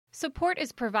Support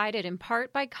is provided in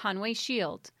part by Conway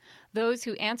Shield. Those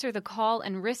who answer the call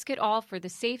and risk it all for the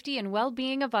safety and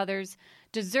well-being of others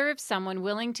deserve someone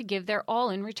willing to give their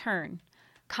all in return.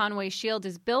 Conway Shield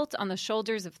is built on the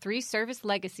shoulders of 3 service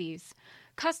legacies.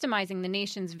 Customizing the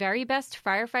nation's very best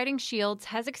firefighting shields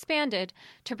has expanded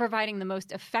to providing the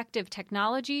most effective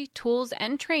technology, tools,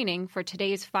 and training for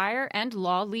today's fire and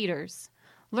law leaders.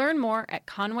 Learn more at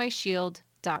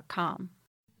conwayshield.com.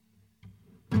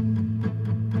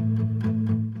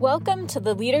 Welcome to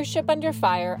the Leadership Under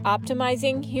Fire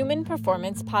Optimizing Human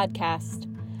Performance podcast.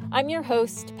 I'm your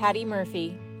host, Patty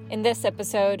Murphy. In this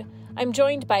episode, I'm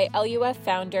joined by LUF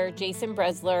founder Jason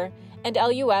Bresler and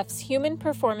LUF's Human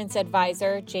Performance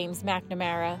Advisor, James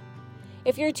McNamara.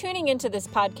 If you're tuning into this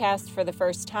podcast for the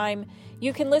first time,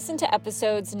 you can listen to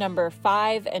episodes number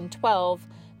 5 and 12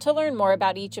 to learn more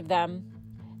about each of them.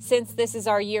 Since this is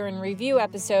our year in review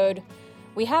episode,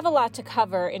 we have a lot to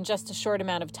cover in just a short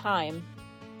amount of time.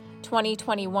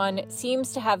 2021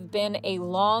 seems to have been a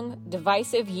long,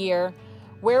 divisive year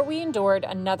where we endured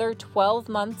another 12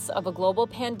 months of a global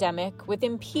pandemic with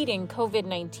impeding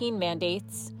COVID-19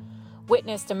 mandates,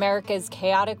 witnessed America's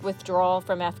chaotic withdrawal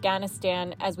from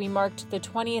Afghanistan as we marked the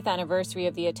 20th anniversary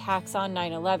of the attacks on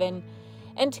 9/11,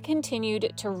 and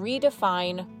continued to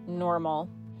redefine normal.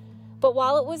 But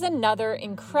while it was another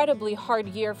incredibly hard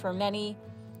year for many,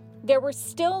 there were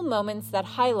still moments that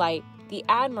highlight the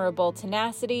admirable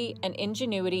tenacity and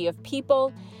ingenuity of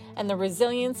people and the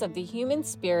resilience of the human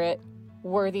spirit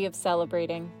worthy of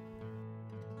celebrating.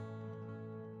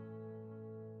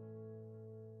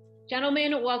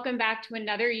 Gentlemen, welcome back to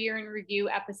another Year in Review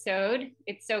episode.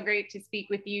 It's so great to speak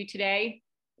with you today,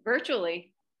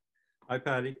 virtually. Hi,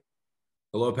 Patty.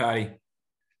 Hello, Patty.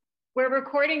 We're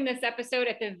recording this episode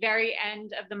at the very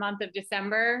end of the month of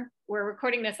December. We're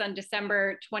recording this on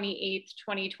December 28th,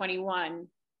 2021.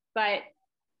 But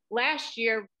last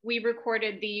year, we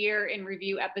recorded the Year in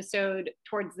Review episode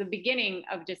towards the beginning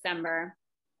of December.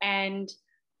 And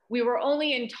we were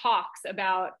only in talks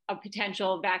about a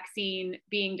potential vaccine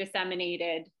being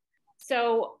disseminated.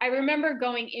 So I remember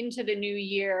going into the new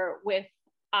year with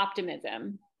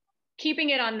optimism.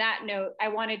 Keeping it on that note, I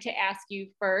wanted to ask you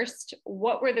first,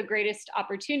 what were the greatest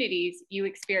opportunities you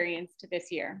experienced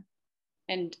this year?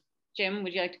 And Jim,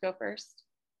 would you like to go first?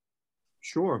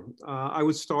 Sure. I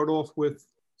would start off with,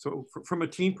 from a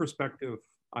team perspective,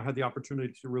 I had the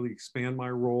opportunity to really expand my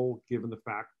role, given the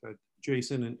fact that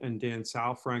Jason and Dan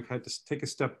Salfrank had to take a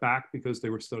step back because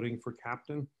they were studying for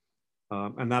captain.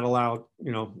 And that allowed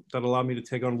me to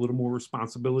take on a little more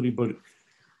responsibility, but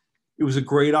it was a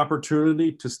great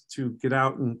opportunity to get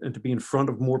out and to be in front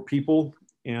of more people.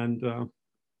 And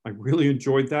I really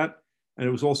enjoyed that. And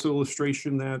it was also an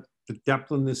illustration that the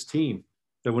depth in this team,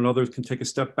 that when others can take a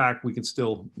step back, we can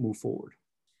still move forward.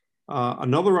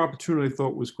 Another opportunity I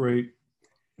thought was great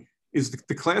is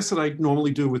the class that I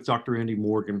normally do with Dr. Andy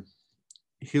Morgan.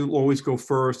 He'll always go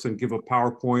first and give a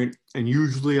PowerPoint. And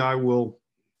usually I'll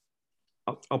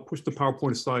push the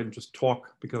PowerPoint aside and just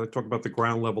talk, because I talk about the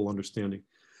ground level understanding.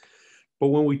 But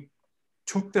when we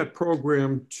took that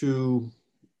program to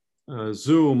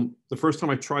Zoom, the first time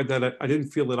I tried that, I didn't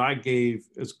feel that I gave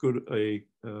as good a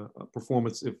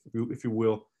performance, if you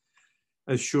will,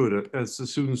 as the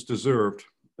students deserved.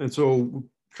 And so we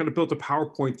kind of built a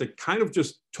PowerPoint that kind of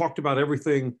just talked about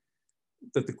everything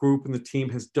that the group and the team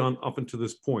has done up until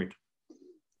this point,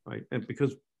 right? And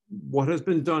because what has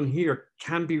been done here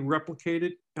can be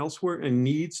replicated elsewhere and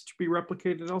needs to be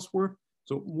replicated elsewhere.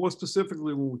 So more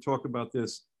specifically, when we talk about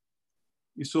this,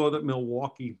 you saw that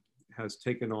Milwaukee has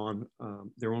taken on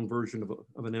their own version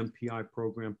of an MPI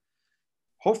program.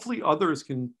 Hopefully others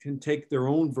can take their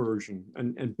own version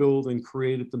and build and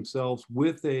create it themselves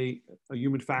with a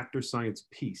human factor science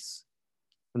piece.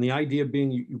 And the idea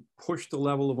being you push the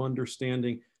level of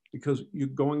understanding because you're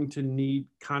going to need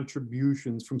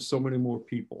contributions from so many more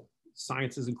people.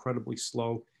 Science is incredibly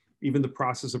slow. Even the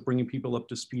process of bringing people up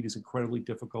to speed is incredibly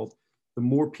difficult. The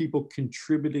more people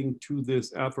contributing to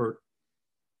this effort,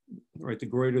 right, the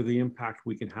greater the impact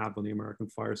we can have on the American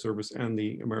Fire Service and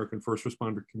the American first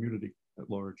responder community at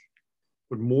large.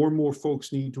 But more and more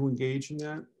folks need to engage in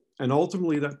that. And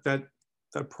ultimately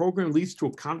that program leads to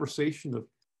a conversation of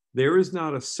there is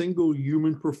not a single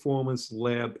human performance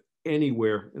lab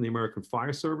anywhere in the American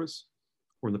Fire Service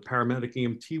or in the paramedic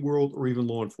EMT world or even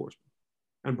law enforcement.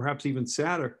 And perhaps even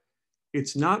sadder,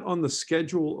 it's not on the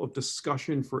schedule of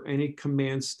discussion for any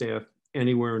command staff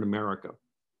anywhere in America.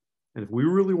 And if we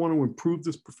really want to improve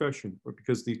this profession, or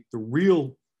because the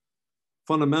real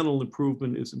fundamental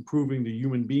improvement is improving the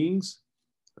human beings,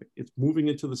 right? It's moving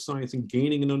into the science and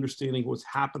gaining an understanding of what's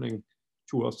happening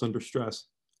to us under stress.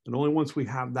 And only once we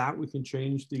have that, we can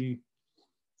change the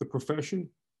profession.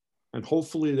 And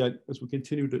hopefully that as we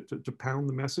continue to pound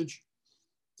the message,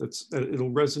 that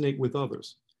it'll resonate with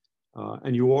others.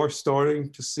 And you are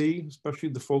starting to see, especially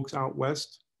the folks out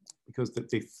west, because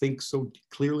they think so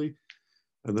clearly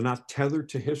and they're not tethered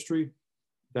to history,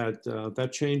 that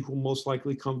that change will most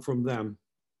likely come from them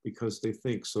because they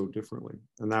think so differently.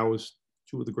 And that was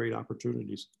two of the great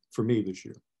opportunities for me this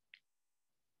year.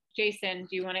 Jason,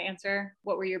 do you want to answer?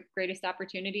 What were your greatest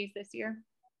opportunities this year?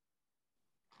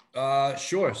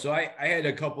 Sure. So I had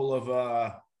a couple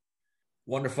of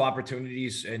wonderful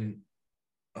opportunities and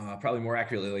probably more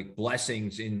accurately, like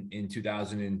blessings in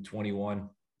 2021,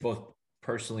 both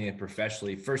personally and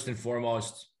professionally. First and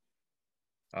foremost,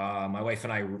 my wife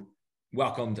and I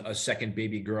welcomed a second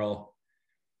baby girl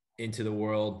into the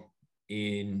world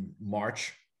in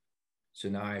March. So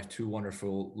now I have two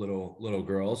wonderful little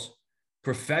girls.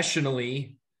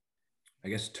 Professionally, I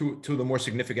guess two of the more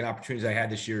significant opportunities I had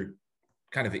this year,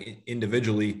 kind of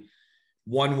individually.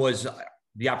 One was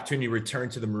the opportunity to return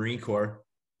to the Marine Corps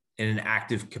in an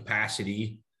active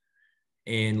capacity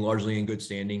and largely in good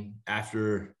standing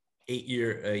after 8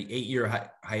 year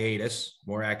hiatus,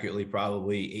 more accurately,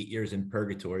 probably 8 years in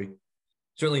purgatory.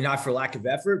 Certainly not for lack of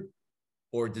effort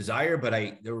or desire, but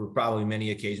there were probably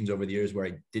many occasions over the years where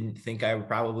I didn't think I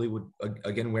would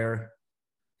again wear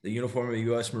the uniform of a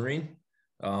U.S. Marine.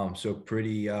 So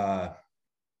pretty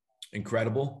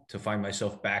incredible to find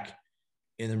myself back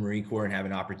in the Marine Corps and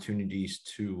having opportunities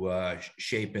to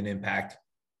shape and impact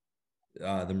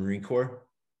the Marine Corps.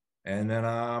 And then,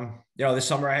 this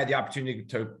summer I had the opportunity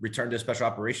to return to special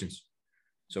operations.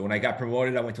 So when I got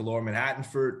promoted, I went to Lower Manhattan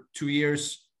for 2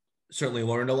 years, certainly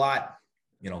learned a lot,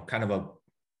 kind of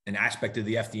an aspect of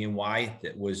the FDNY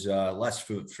that was less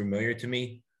familiar to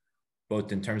me,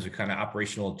 both in terms of kind of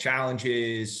operational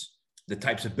challenges, the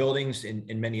types of buildings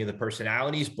and many of the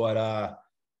personalities, but I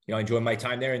enjoyed my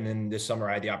time there. And then this summer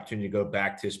I had the opportunity to go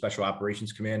back to Special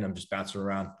Operations Command. I'm just bouncing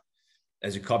around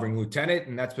as a covering lieutenant,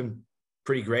 and that's been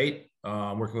pretty great.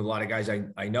 Working with a lot of guys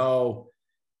I know,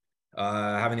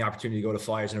 having the opportunity to go to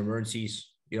flyers and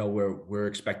emergencies, where we're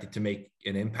expected to make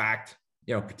an impact,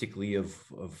 particularly of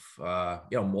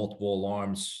multiple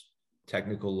alarms,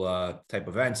 technical type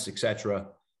events, etc.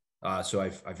 So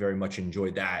I've very much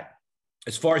enjoyed that.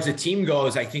 As far as the team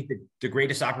goes, I think that the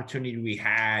greatest opportunity we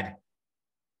had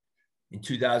in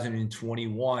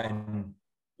 2021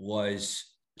 was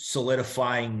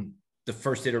solidifying the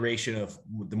first iteration of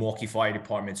the Milwaukee Fire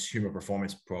Department's Human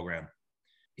Performance Program.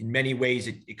 In many ways,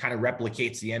 it kind of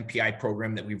replicates the MPI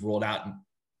program that we've rolled out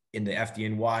in the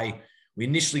FDNY. We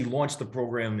initially launched the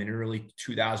program in early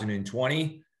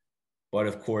 2020, but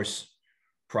of course,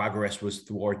 progress was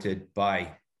thwarted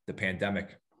by the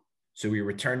pandemic. So we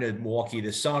returned to Milwaukee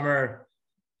this summer,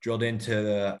 drilled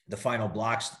into the final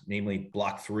blocks, namely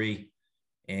Block 3,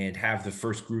 and have the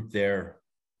first group there,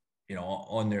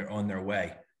 on their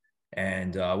way.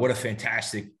 And what a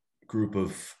fantastic group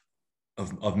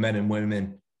of men and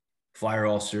women, fire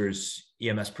officers,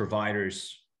 EMS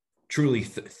providers, truly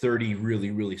 30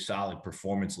 really, really solid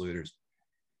performance leaders.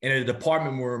 In a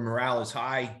department where morale is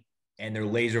high and they're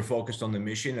laser focused on the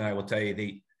mission. And I will tell you,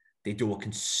 they do a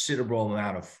considerable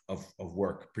amount of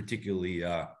work, particularly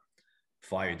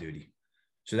fire duty.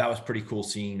 So that was pretty cool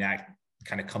seeing that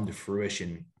kind of come to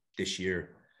fruition this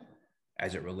year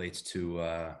as it relates to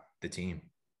the team.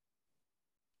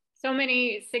 So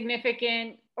many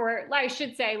significant, or I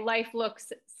should say, life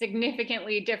looks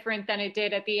significantly different than it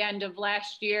did at the end of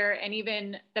last year and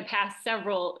even the past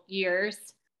several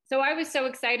years. So I was so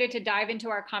excited to dive into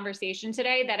our conversation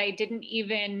today that I didn't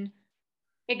even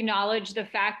acknowledge the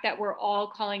fact that we're all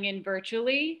calling in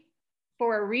virtually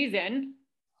for a reason.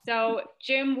 So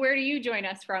Jim, where do you join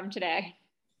us from today?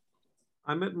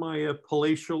 I'm at my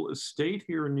palatial estate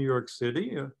here in New York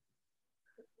City.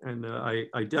 And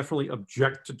I definitely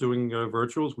object to doing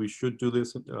virtuals. We should do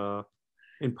this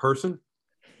in person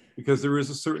because there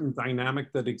is a certain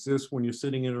dynamic that exists when you're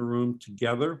sitting in a room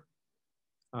together.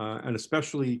 And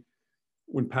especially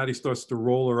when Patty starts to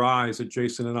roll her eyes at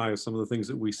Jason and I, some of the things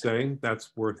that we say,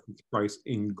 that's worth its price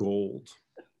in gold.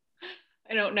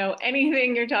 I don't know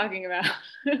anything you're talking about.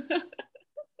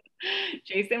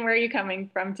 Jason, where are you coming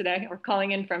from today or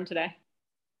calling in from today?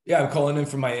 Yeah, I'm calling in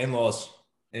from my in-laws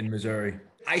in Missouri.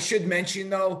 I should mention,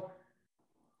 though,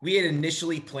 we had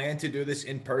initially planned to do this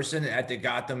in person at the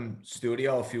Gotham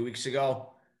studio a few weeks ago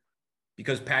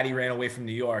because Patty ran away from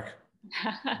New York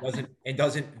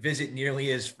doesn't visit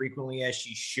nearly as frequently as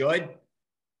she should.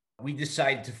 We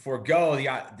decided to forego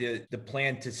the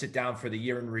plan to sit down for the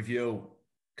year in review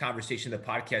conversation in the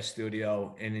podcast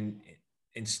studio and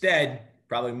instead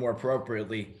probably more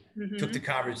appropriately, took the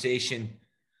conversation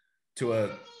to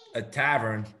a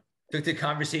tavern,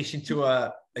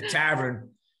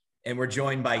 and we're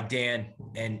joined by Dan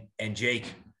and Jake,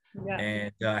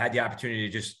 and had the opportunity to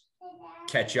just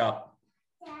catch up.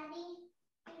 Daddy,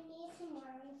 I need some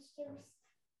orange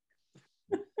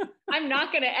juice. I'm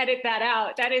not going to edit that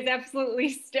out. That is absolutely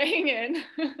staying in.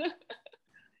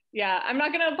 Yeah, I'm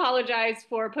not going to apologize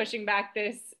for pushing back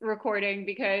this recording,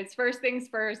 because first things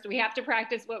first, we have to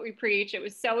practice what we preach. It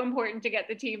was so important to get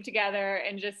the team together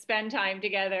and just spend time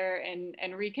together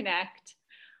and reconnect.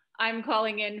 I'm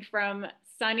calling in from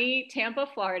sunny Tampa,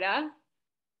 Florida.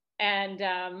 And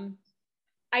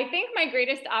I think my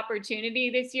greatest opportunity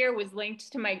this year was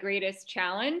linked to my greatest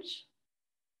challenge,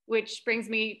 which brings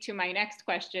me to my next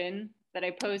question that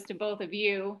I posed to both of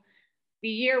you. The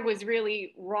year was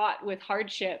really wrought with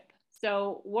hardship.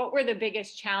 So what were the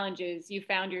biggest challenges you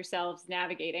found yourselves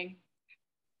navigating?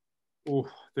 Oh,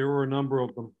 there were a number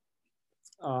of them.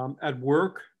 At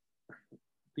work,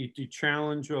 the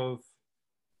challenge of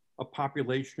a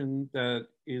population that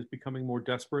is becoming more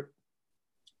desperate,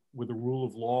 where the rule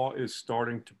of law is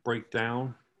starting to break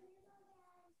down,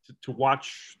 to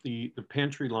watch the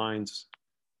pantry lines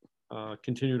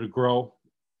continue to grow,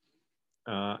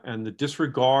 and the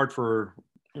disregard for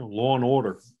law and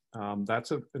order.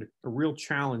 That's a real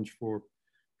challenge for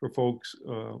folks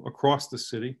across the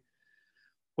city.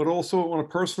 But also on a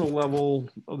personal level,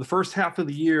 the first half of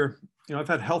the year, I've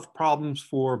had health problems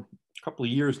for a couple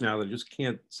of years now that I just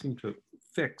can't seem to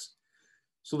fix.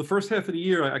 So the first half of the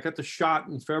year, I got the shot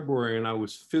in February and I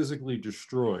was physically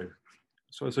destroyed.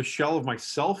 So it's a shell of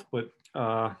myself, but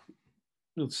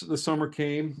the summer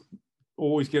came.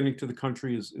 Always getting to the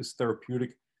country is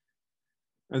therapeutic.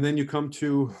 And then you come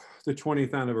to the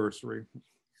 20th anniversary,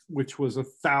 which was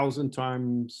 1,000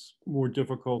 times more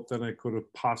difficult than I could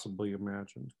have possibly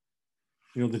imagined.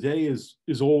 The day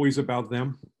is always about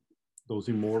them, those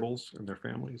immortals and their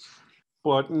families.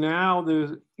 But now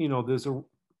there's a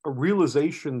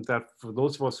realization that for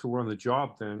those of us who were on the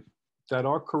job then, that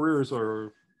our careers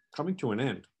are coming to an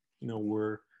end.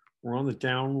 We're on the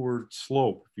downward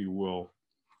slope, if you will.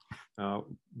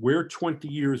 Where 20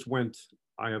 years went,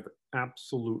 I have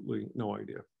absolutely no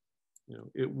idea.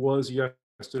 It was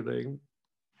yesterday,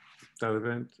 that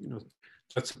event,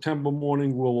 that September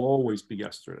morning will always be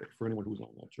yesterday for anyone who's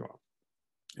on that job.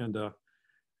 And,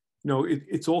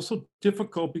 it's also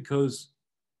difficult because,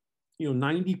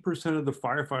 90% of the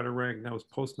firefighter rank now is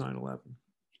post 9/11.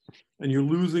 And you're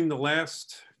losing the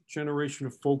last generation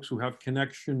of folks who have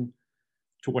connection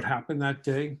to what happened that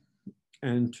day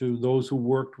and to those who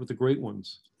worked with the great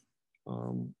ones.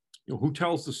 Who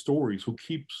tells the stories, who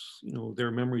keeps,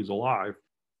 their memories alive.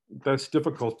 That's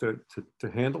difficult to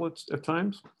handle it at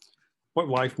times, but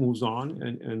life moves on.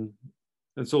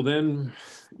 And so then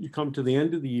you come to the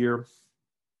end of the year,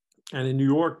 and in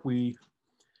New York, we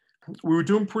were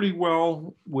doing pretty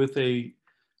well with a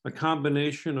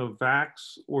combination of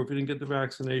vax, or if you didn't get the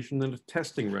vaccination, then a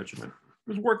testing regimen.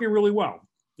 It was working really well.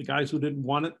 The guys who didn't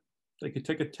want it, they could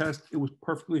take a test, it was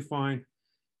perfectly fine.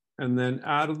 And then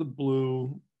out of the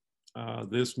blue,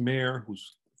 this mayor,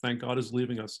 who's, thank God, is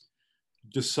leaving us,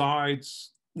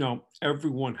 decides, no,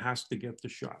 everyone has to get the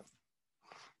shot.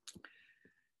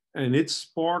 And it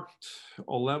sparked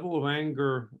a level of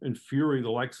anger and fury, the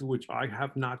likes of which I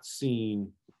have not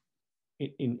seen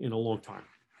in a long time.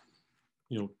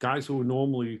 Guys who were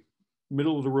normally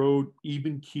middle of the road,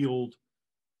 even keeled,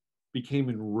 became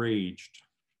enraged.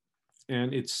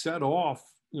 And it set off,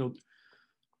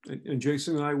 and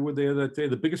Jason and I were there that day,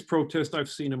 the biggest protest I've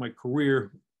seen in my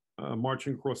career,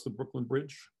 marching across the Brooklyn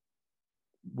Bridge.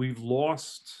 We've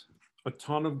lost a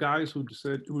ton of guys who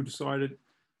decided,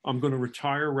 I'm going to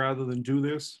retire rather than do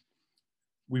this.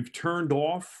 We've turned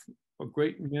off a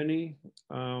great many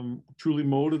truly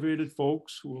motivated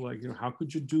folks who were like, how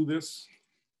could you do this?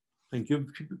 And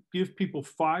give people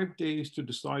 5 days to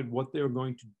decide what they're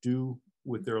going to do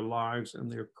with their lives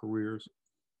and their careers.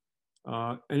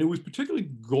 And it was particularly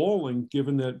galling,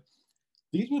 given that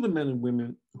these were the men and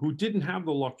women who didn't have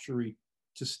the luxury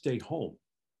to stay home,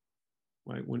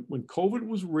 right? When COVID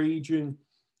was raging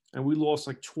and we lost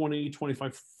like 20,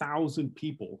 25,000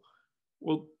 people,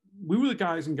 well, we were the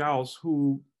guys and gals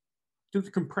who did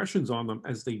the compressions on them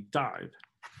as they died.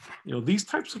 These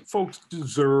types of folks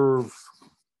deserve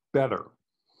better.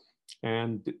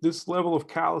 And this level of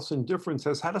callous indifference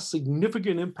has had a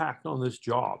significant impact on this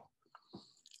job.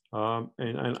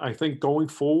 And I think going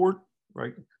forward,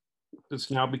 right, this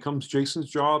now becomes Jason's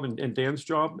job and Dan's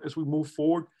job as we move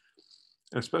forward,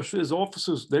 and especially as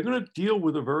officers, they're going to deal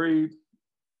with a very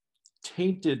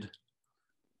tainted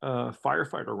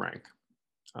firefighter rank.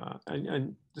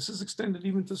 And this is extended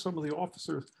even to some of the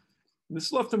officers.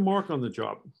 This left a mark on the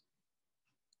job,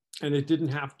 and it didn't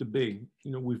have to be.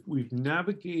 You know, we've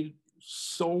navigated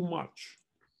so much,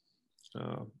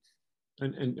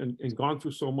 and gone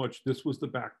through so much. This was the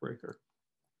backbreaker,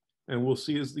 and we'll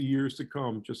see as the years to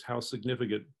come just how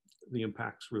significant the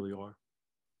impacts really are.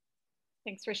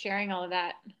 Thanks for sharing all of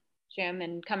that, Jim.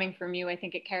 And coming from you, I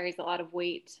think it carries a lot of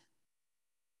weight.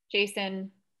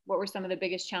 Jason, what were some of the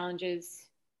biggest challenges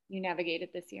you navigated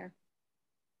this year?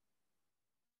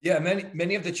 Yeah,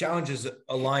 many of the challenges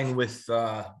align with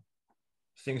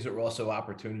things that were also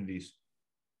opportunities.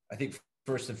 I think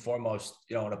first and foremost,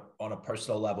 you know, on a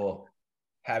personal level,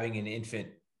 having an infant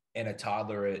and a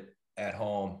toddler at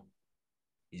home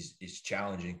is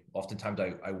challenging. Oftentimes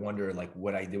I wonder like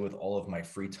what I do with all of my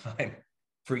free time,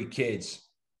 free kids.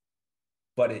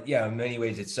 But in many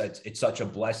ways it's such a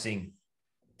blessing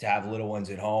to have little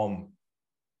ones at home.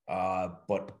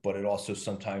 But it also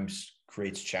sometimes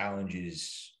creates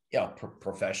challenges,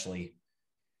 professionally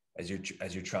as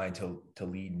you're trying to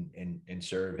lead and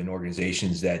serve in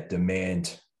organizations that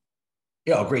demand,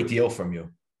 a great deal from you,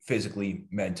 physically,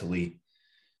 mentally,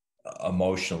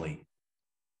 emotionally.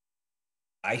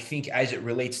 I think as it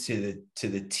relates to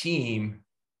the team,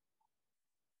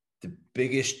 the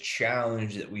biggest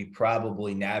challenge that we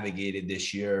probably navigated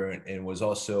this year and was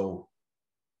also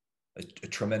a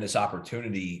tremendous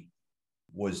opportunity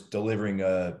was delivering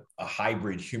a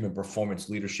hybrid human performance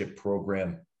leadership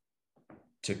program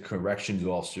to corrections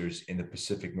officers in the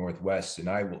Pacific Northwest. And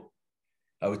I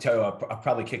would tell you, I'll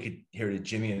probably kick it here to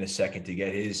Jimmy in a second to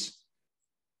get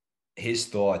his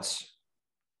thoughts.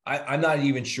 I'm not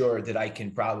even sure that I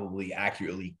can probably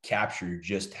accurately capture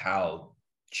just how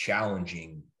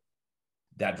challenging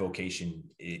that vocation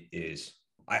is.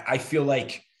 I feel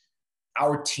like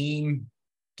our team,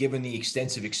 given the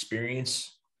extensive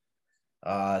experience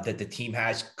that the team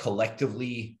has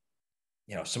collectively,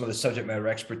 some of the subject matter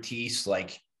expertise,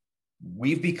 like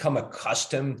we've become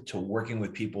accustomed to working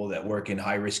with people that work in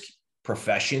high risk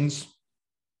professions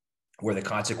where the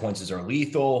consequences are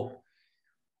lethal.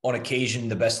 On occasion,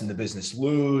 the best in the business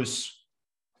lose.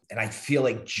 And I feel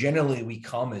like generally we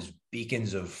come as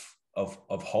beacons of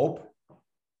hope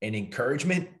and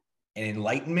encouragement and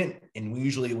enlightenment. And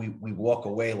usually we walk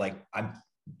away like I'm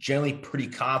generally pretty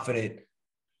confident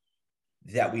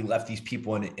that we left these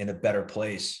people in a better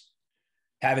place,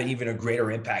 having even a greater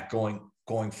impact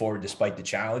going forward despite the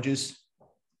challenges.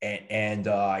 And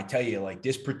I tell you, like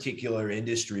this particular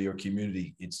industry or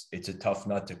community, it's a tough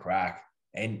nut to crack.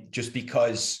 And just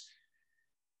because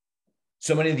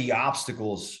so many of the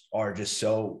obstacles are just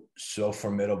so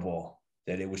formidable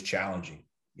that it was challenging.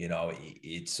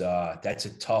 It's that's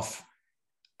a tough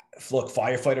look.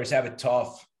 Firefighters have it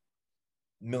tough.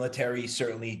 Military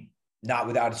certainly not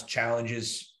without its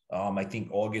challenges. I think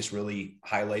August really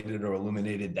highlighted or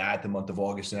illuminated that, the month of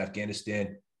August in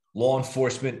Afghanistan. Law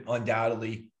enforcement,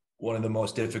 undoubtedly one of the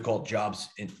most difficult jobs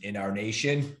in our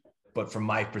nation. But from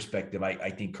my perspective, I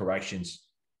think corrections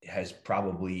has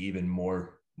probably even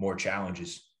more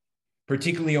challenges,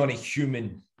 particularly on a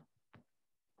human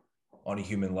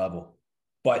level.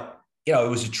 But it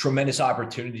was a tremendous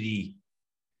opportunity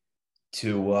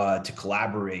to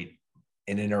collaborate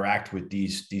and interact with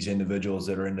these individuals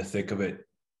that are in the thick of it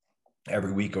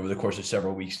every week over the course of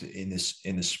several weeks in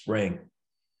the spring.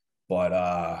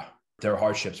 But their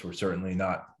hardships were certainly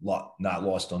not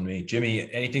lost on me.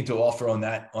 Jimmy, anything to offer on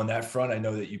that front? I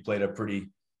know that you played a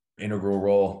pretty integral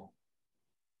role.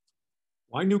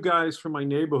 I knew guys from my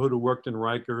neighborhood who worked in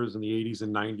Rikers in the 80s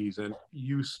and 90s, and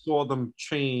you saw them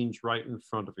change right in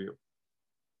front of you.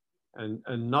 And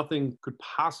nothing could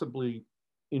possibly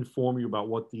inform you about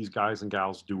what these guys and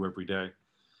gals do every day.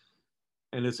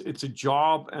 And it's a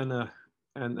job and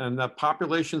that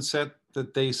population set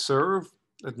that they serve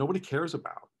that nobody cares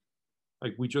about.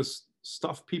 Like we just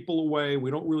stuff people away. We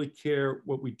don't really care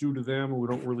what we do to them. We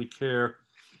don't really care,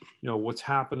 what's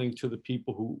happening to the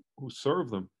people who serve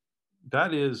them.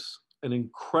 That is an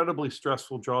incredibly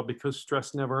stressful job because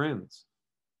stress never ends.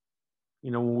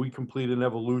 When we complete an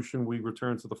evolution, we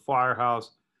return to the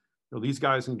firehouse. These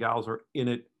guys and gals are in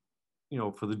it,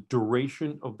 for the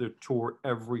duration of their tour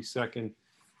every second.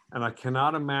 And I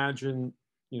cannot imagine,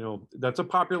 that's a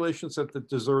population set that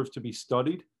deserves to be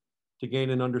studied to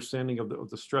gain an understanding of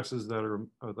the stresses that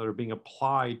are being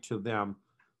applied to them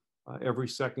every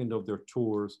second of their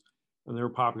tours. And they're a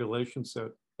population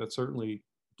set that certainly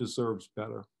deserves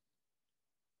better.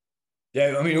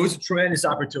 Yeah, I mean, it was a tremendous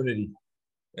opportunity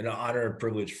and an honor and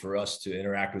privilege for us to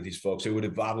interact with these folks. It would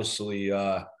have obviously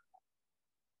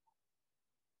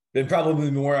been probably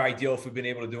more ideal if we'd been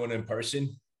able to do it in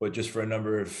person, but just for a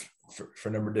number of for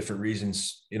a number of different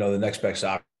reasons, the next best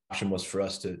option was for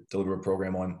us to deliver a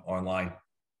program online.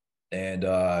 And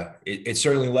it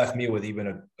certainly left me with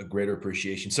even a greater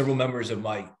appreciation. Several members of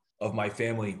my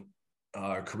family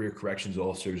are career corrections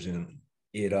officers, and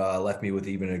it left me with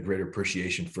even a greater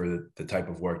appreciation for the type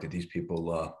of work that these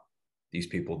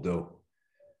people do.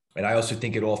 And I also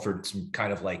think it offered some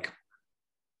kind of like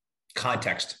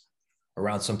context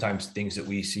around sometimes things that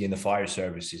we see in the fire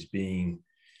service as being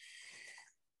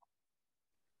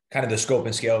kind of the scope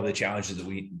and scale of the challenges that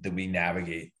we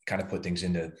navigate, kind of put things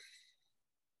into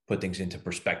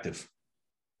perspective.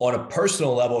 On a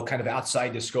personal level, kind of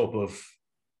outside the scope of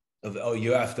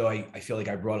LUF, though, I feel like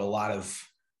I brought a lot of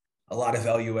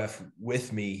LUF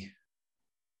with me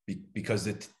because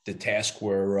the tasks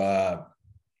were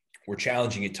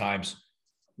challenging at times.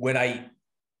 When I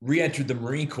re-entered the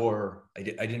Marine Corps, I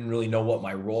didn't really know what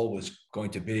my role was going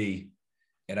to be.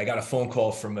 And I got a phone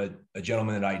call from a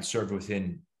gentleman that I had served with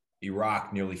in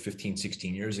Iraq nearly 15,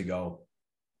 16 years ago,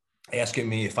 asking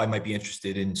me if I might be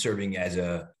interested in serving as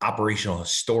an operational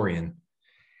historian.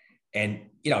 And,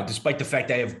 despite the fact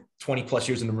that I have 20 plus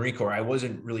years in the Marine Corps, I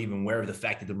wasn't really even aware of the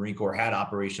fact that the Marine Corps had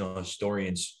operational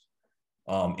historians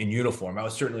in uniform. I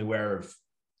was certainly aware of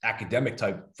academic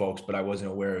type folks, but I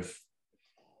wasn't aware of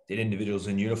that individuals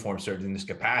in uniform served in this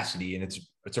capacity. And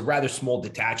it's a rather small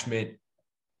detachment.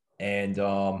 And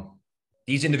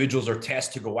these individuals are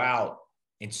tasked to go out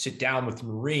and sit down with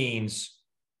Marines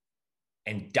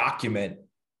and document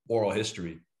oral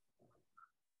history.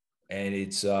 And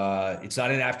it's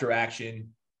not an after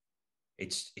action.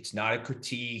 It's not a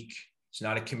critique. It's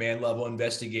not a command level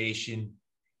investigation.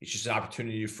 It's just an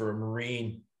opportunity for a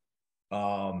Marine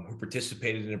who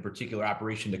participated in a particular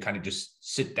operation to kind of just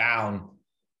sit down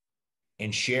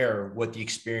and share what the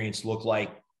experience looked like,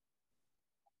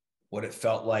 what it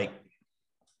felt like,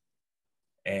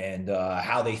 and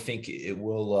how they think it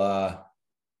will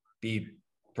be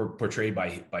portrayed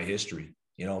by history.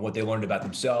 What they learned about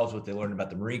themselves, what they learned about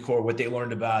the Marine Corps, what they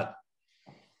learned about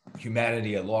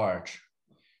humanity at large.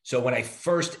 So when I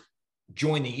first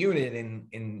joined the unit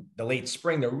in the late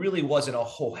spring, there really wasn't a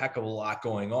whole heck of a lot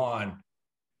going on.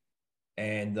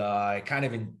 And I kind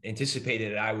of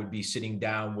anticipated that I would be sitting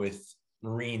down with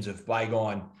Marines of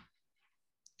bygone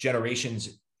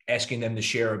generations, asking them to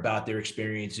share about their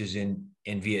experiences in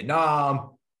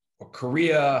Vietnam or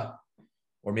Korea,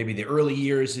 or maybe the early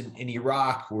years in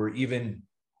Iraq, or even,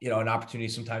 an opportunity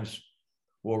sometimes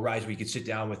will arise where you could sit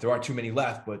down with, there aren't too many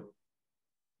left, but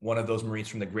one of those Marines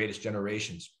from the greatest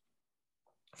generations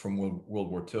from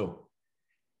World War II.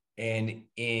 And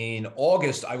in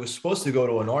August, I was supposed to go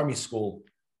to an Army school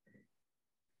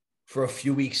for a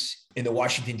few weeks in the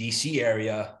Washington, D.C.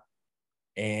 area.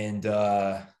 And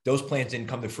those plans didn't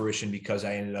come to fruition because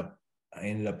I ended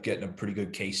up getting a pretty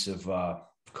good case of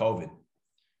COVID.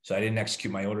 So I didn't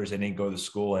execute my orders. I didn't go to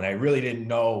school. And I really didn't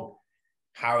know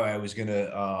how I was going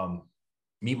to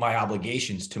meet my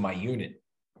obligations to my unit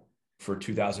for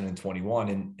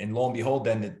 2021. And lo and behold,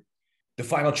 then the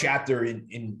final chapter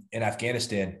in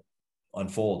Afghanistan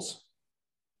unfolds.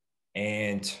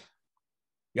 And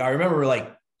I remember,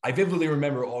 I vividly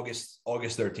remember August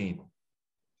 13th.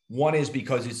 One is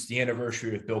because it's the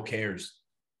anniversary of Bill Care's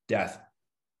death.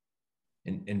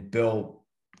 And Bill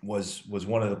was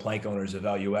one of the plank owners of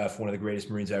LUF, one of the greatest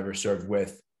Marines I ever served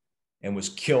with, and was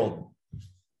killed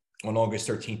on August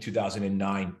 13,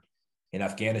 2009 in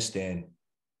Afghanistan.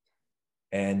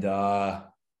 And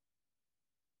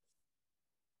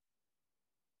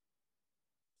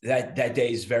that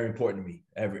day is very important to me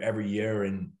every year.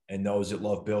 And those that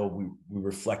love Bill, we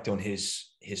reflect on his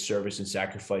service and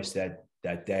sacrifice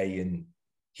that day. And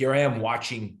here I am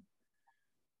watching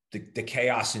the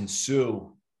chaos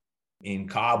ensue in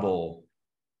Kabul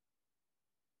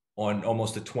on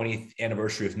almost the 20th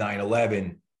anniversary of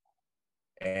 9/11.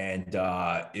 And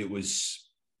it was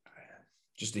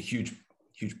just a huge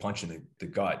punch in the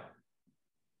gut.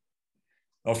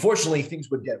 Unfortunately, things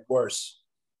would get worse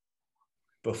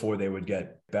before they would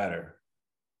get better.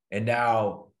 And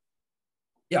now,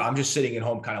 I'm just sitting at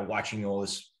home kind of watching all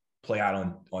this play out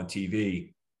on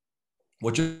TV,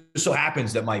 which just so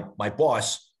happens that my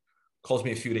boss calls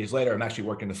me a few days later. I'm actually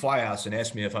working the firehouse, and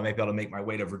asked me if I might be able to make my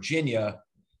way to Virginia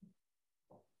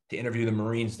to interview the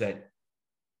Marines that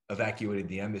evacuated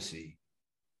the embassy.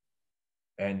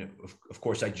 And of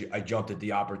course, I jumped at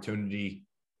the opportunity,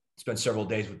 spent several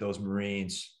days with those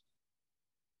Marines,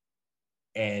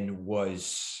 and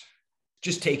was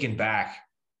just taken back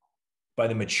by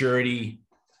the maturity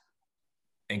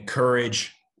and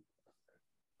courage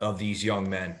of these young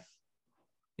men.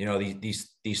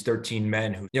 These 13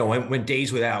 men who, went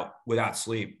days without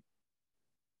sleep.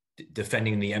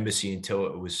 defending the embassy until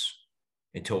it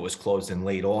was closed in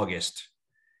late August.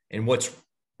 And what's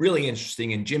really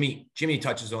interesting, and Jimmy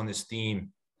touches on this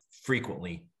theme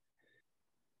frequently,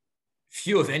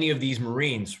 few, if any, of these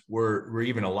Marines were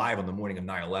even alive on the morning of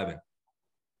 9/11.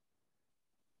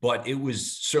 But it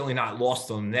was certainly not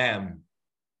lost on them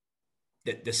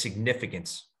that the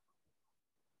significance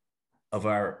of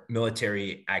our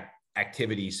military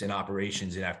activities and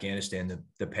operations in Afghanistan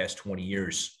the past 20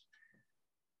 years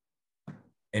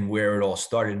and where it all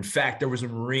started. In fact, there was a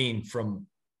Marine from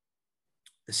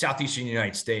the southeastern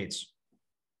United States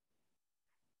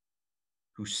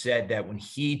who said that when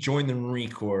he joined the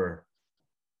Marine Corps,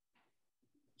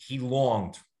 he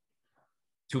longed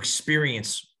to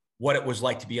experience what it was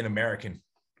like to be an American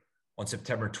on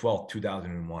September 12th,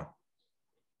 2001.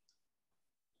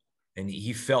 And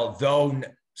he felt, though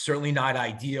certainly not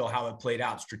ideal how it played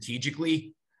out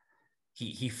strategically,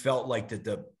 he felt like that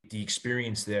the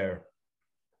experience there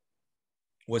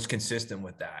was consistent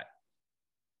with that.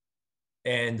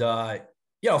 And,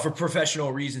 for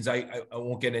professional reasons, I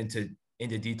won't get into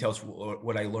details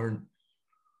what I learned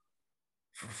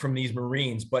from these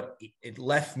Marines, but it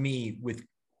left me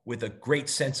with a great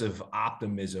sense of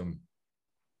optimism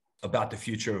about the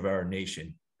future of our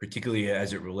nation, particularly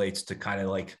as it relates to kind of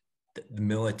like the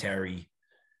military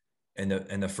and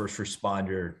the first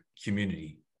responder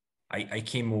community. I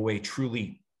came away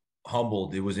truly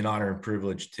humbled. It was an honor and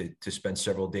privilege to spend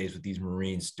several days with these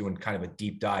Marines doing kind of a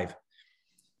deep dive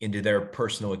into their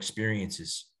personal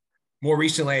experiences. More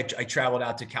recently, I traveled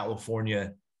out to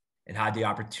California and had the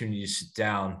opportunity to sit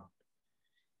down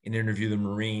and interview the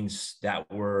Marines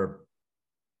that were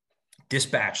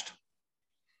dispatched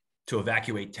to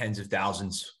evacuate tens of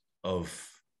thousands of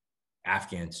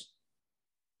Afghans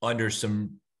under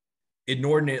some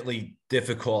inordinately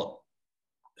difficult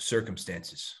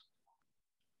circumstances.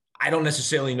 I don't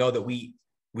necessarily know that we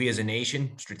as a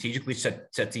nation strategically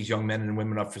set these young men and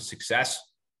women up for success.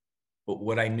 But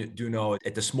what I do know,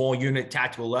 at the small unit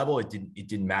tactical level, it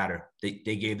didn't matter.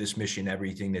 They gave this mission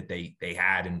everything that they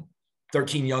had. And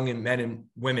 13 young men and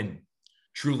women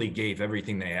truly gave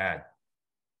everything they had.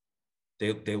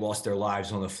 They lost their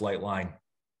lives on the flight line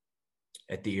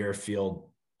at the airfield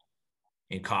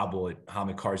in Kabul at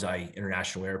Hamid Karzai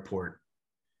International Airport,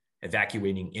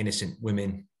 evacuating innocent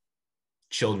women,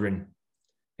 children,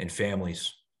 and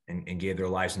families, and gave their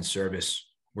lives in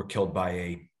service, were killed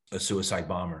by a suicide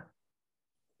bomber.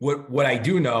 What I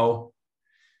do know,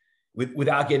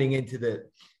 without getting into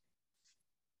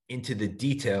the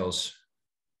details,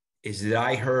 is that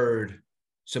I heard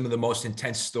some of the most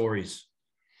intense stories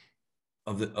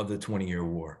of the 20-year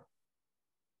war.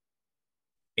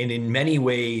 And in many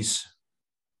ways,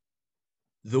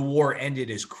 the war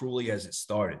ended as cruelly as it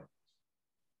started.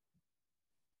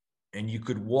 And you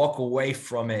could walk away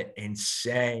from it and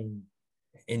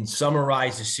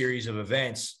summarize a series of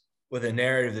events with a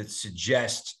narrative that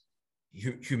suggests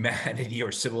humanity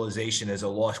or civilization as a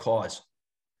lost cause.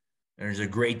 And there's a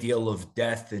great deal of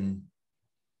death and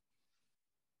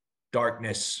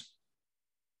darkness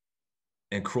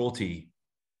and cruelty.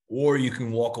 Or you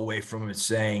can walk away from it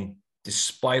saying,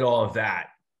 despite all of that,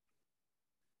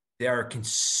 there are a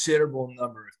considerable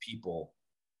number of people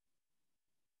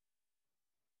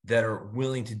that are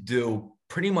willing to do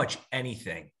pretty much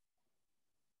anything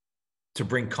to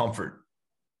bring comfort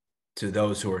to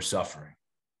those who are suffering.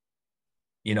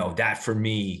 That for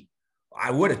me,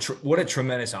 what a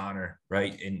tremendous honor,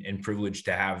 right? And privilege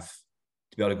to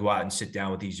be able to go out and sit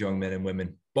down with these young men and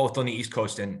women, both on the East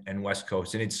Coast and West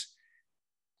Coast. And it's,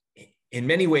 in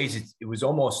many ways, it was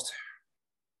almost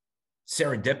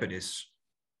serendipitous,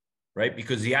 right?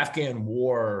 Because the Afghan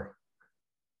war,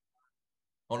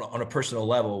 on a personal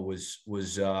level,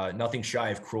 was nothing shy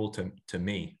of cruel to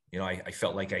me. I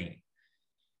felt like I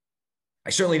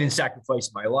certainly didn't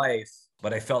sacrifice my life,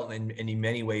 but I felt in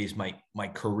many ways my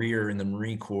career in the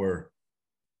Marine Corps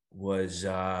was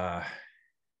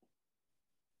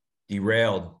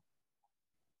derailed.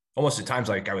 Almost at times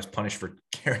like I was punished for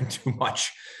caring too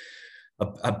much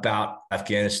about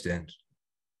Afghanistan.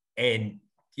 And,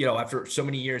 after so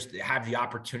many years, to have the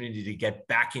opportunity to get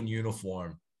back in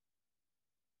uniform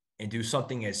and do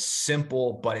something as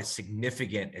simple but as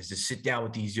significant as to sit down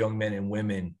with these young men and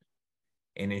women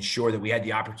and ensure that we had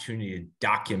the opportunity to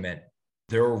document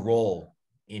their role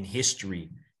in history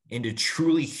and to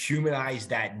truly humanize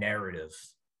that narrative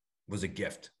was a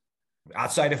gift.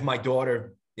 Outside of my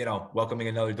daughter, welcoming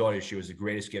another daughter, she was the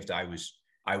greatest gift I was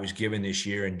given this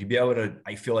year. And to be able to,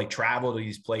 I feel like, travel to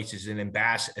these places as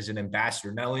an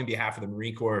ambassador, not only on behalf of the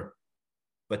Marine Corps,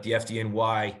 but the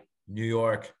FDNY, New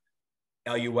York,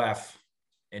 LUF,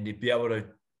 and to be able to,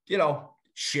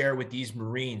 share with these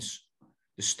Marines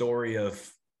the story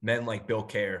of men like Bill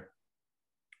Kerr,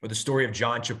 or the story of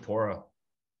John Chapora,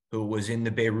 who was in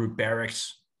the Beirut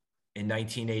barracks in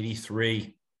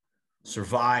 1983,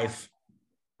 survived,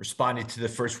 responded to the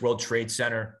first World Trade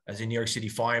Center as a New York City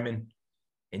fireman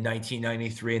in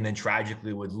 1993, and then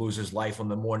tragically would lose his life on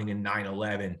the morning of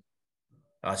 9/11.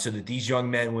 So that these young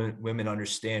men and women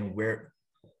understand where,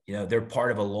 they're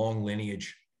part of a long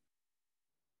lineage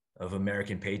of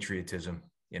American patriotism.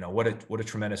 What a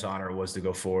tremendous honor it was to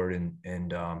go forward and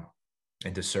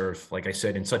to serve, like I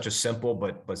said, in such a simple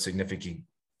but significant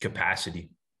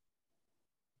capacity.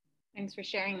 Thanks for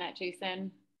sharing that,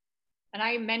 Jason. And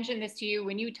I mentioned this to you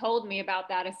when you told me about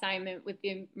that assignment with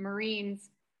the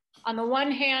Marines. On the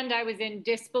one hand, I was in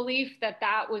disbelief that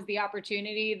that was the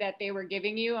opportunity that they were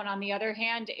giving you. And on the other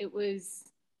hand, it was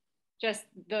just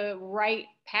the right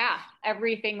path.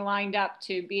 Everything lined up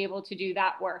to be able to do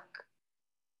that work,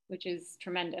 which is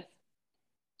tremendous.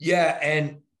 Yeah.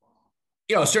 And,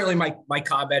 certainly my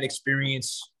combat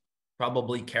experience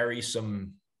probably carries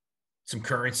some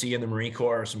currency in the Marine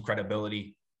Corps, some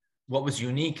credibility. What was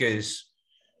unique is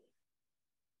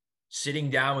sitting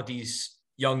down with these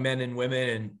young men and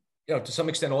women, and to some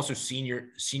extent also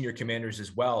senior commanders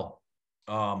as well.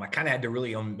 I kind of had to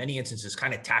really, on many instances,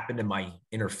 kind of tap into my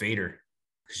inner fader,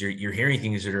 because you're hearing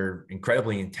things that are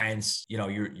incredibly intense.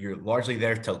 You're largely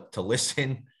there to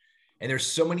listen, and there's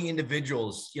so many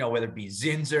individuals, whether it be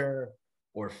Zinzer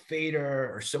or Fader,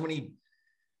 or so many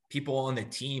people on the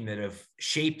team that have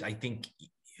shaped, I think,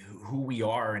 who we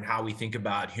are and how we think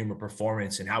about human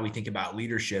performance and how we think about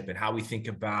leadership and how we think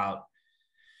about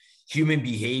human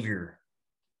behavior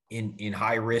in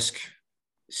high risk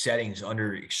settings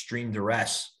under extreme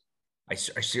duress. I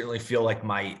certainly feel like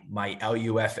my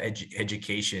LUF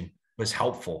education was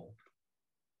helpful.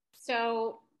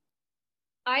 So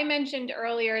I mentioned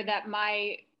earlier that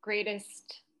my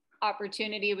greatest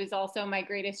opportunity was also my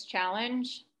greatest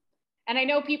challenge. And I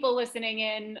know people listening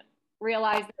in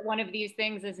realize that one of these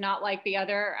things is not like the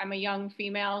other. I'm a young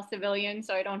female civilian,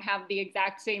 so I don't have the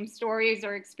exact same stories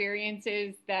or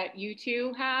experiences that you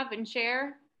two have and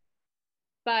share.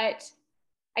 But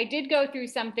I did go through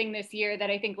something this year that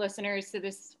I think listeners to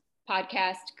this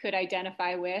podcast could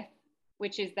identify with,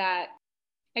 which is that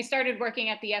I started working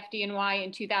at the FDNY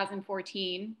in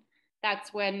 2014.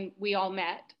 That's when we all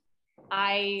met.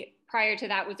 Prior to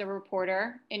that, was a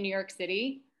reporter in New York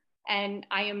City, and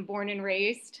I am born and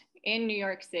raised in New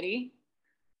York City.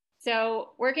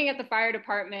 So working at the fire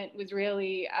department was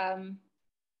really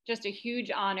just a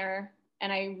huge honor,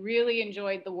 and I really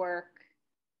enjoyed the work.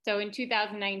 So in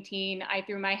 2019, I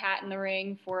threw my hat in the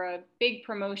ring for a big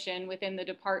promotion within the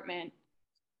department,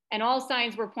 and all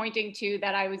signs were pointing to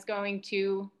that I was going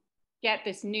to get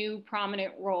this new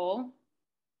prominent role.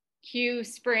 Cue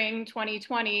spring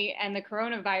 2020, and the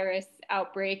coronavirus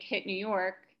outbreak hit New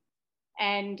York.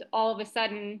 And all of a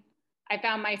sudden, I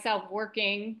found myself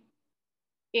working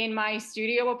in my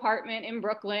studio apartment in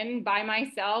Brooklyn by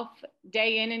myself,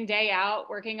 day in and day out,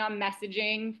 working on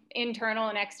messaging, internal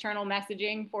and external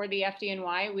messaging for the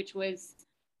FDNY, which was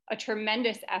a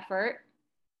tremendous effort.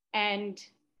 And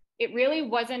it really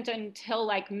wasn't until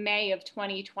like May of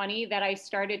 2020 that I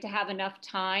started to have enough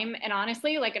time and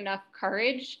honestly, like enough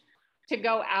courage to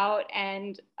go out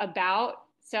and about.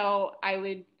 So I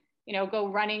would, go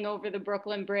running over the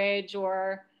Brooklyn Bridge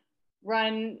or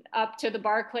run up to the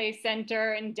Barclays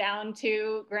Center and down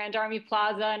to Grand Army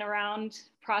Plaza and around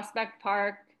Prospect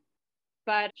Park.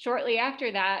 But shortly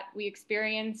after that, we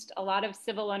experienced a lot of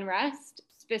civil unrest,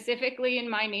 specifically in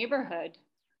my neighborhood.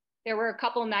 There were a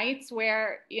couple nights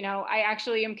where, I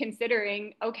actually am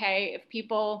considering, okay, if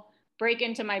people break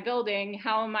into my building,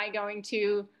 how am I going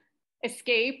to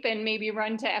escape and maybe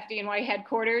run to FDNY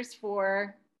headquarters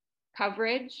for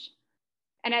coverage?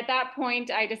 And at that point,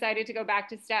 I decided to go back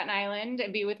to Staten Island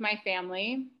and be with my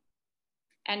family.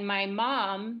 And my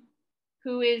mom,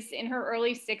 who is in her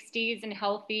early 60s and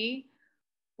healthy,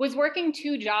 was working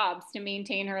 2 jobs to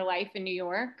maintain her life in New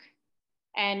York.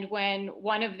 And when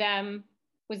one of them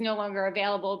was no longer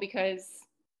available because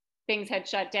things had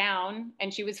shut down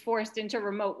and she was forced into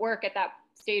remote work at that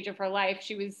stage of her life,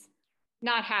 she was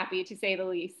not happy, to say the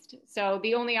least. So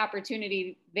the only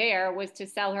opportunity there was to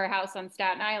sell her house on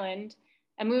Staten Island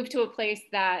and move to a place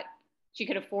that she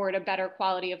could afford a better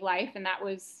quality of life. And that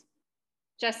was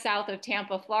just south of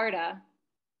Tampa, Florida.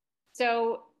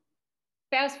 So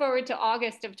fast forward to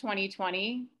August of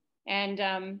 2020,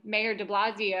 and Mayor de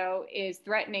Blasio is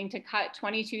threatening to cut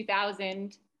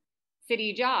 22,000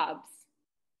 city jobs.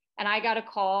 And I got a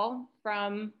call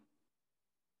from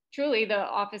truly the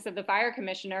office of the fire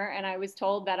commissioner, and I was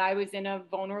told that I was in a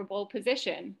vulnerable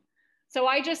position. So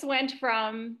I just went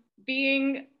from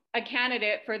being a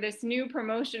candidate for this new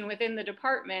promotion within the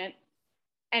department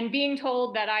and being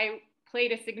told that I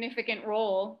played a significant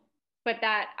role, but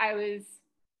that I was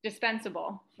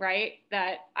dispensable, right?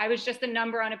 That I was just a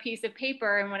number on a piece of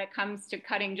paper. And when it comes to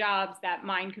cutting jobs, that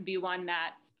mine could be one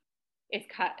that is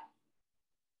cut.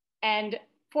 And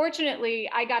fortunately,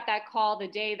 I got that call the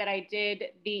day that I did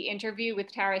the interview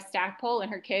with Tara Stackpole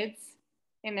and her kids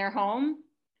in their home.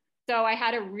 So I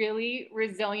had a really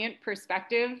resilient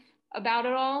perspective about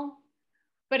it all.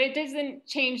 But it doesn't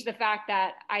change the fact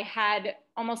that I had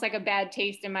almost like a bad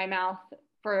taste in my mouth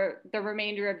for the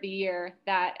remainder of the year,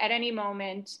 that at any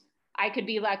moment I could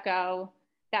be let go,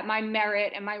 that my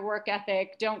merit and my work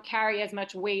ethic don't carry as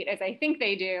much weight as I think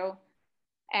they do.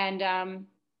 And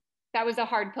that was a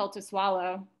hard pill to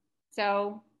swallow.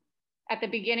 So at the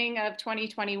beginning of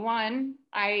 2021,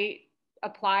 I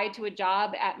applied to a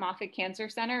job at Moffitt Cancer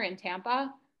Center in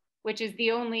Tampa, which is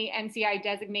the only NCI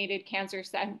designated cancer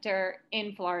center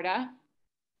in Florida.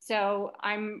 So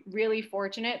I'm really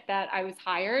fortunate that I was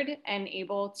hired and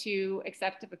able to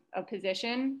accept a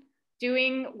position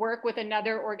doing work with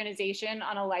another organization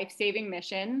on a life-saving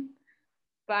mission.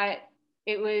 But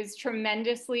it was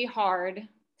tremendously hard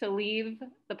to leave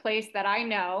the place that I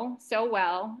know so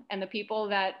well and the people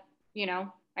that, you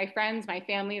know, my friends, my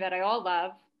family that I all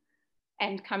love,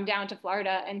 and come down to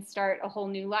Florida and start a whole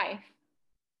new life.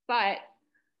 But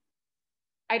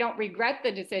I don't regret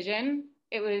the decision.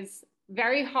 It was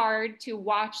very hard to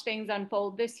watch things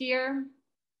unfold this year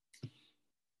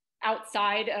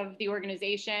outside of the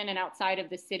organization and outside of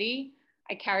the city.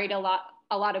 I carried a lot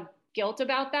of guilt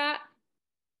about that,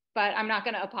 but I'm not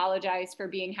going to apologize for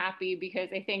being happy, because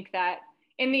I think that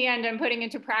in the end, I'm putting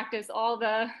into practice all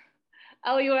the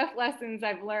LUF lessons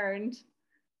I've learned.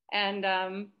 And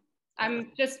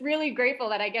I'm just really grateful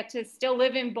that I get to still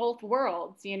live in both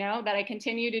worlds, you know, that I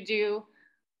continue to do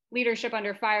leadership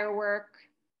under fire work,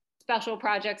 special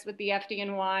projects with the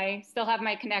FDNY, still have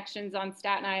my connections on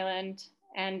Staten Island,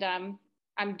 and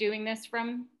I'm doing this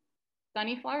from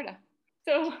sunny Florida.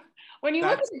 So when you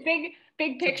look at the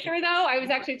big picture though, I was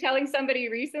actually telling somebody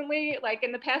recently, like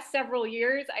in the past several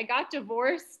years, I got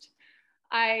divorced,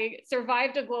 I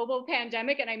survived a global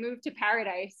pandemic, and I moved to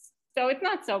paradise. So it's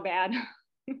not so bad.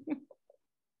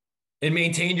 And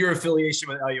maintained your affiliation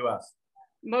with LUF.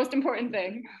 Most important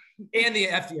thing. And the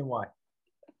FDNY.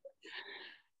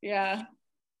 Yeah.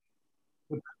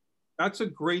 That's a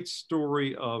great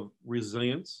story of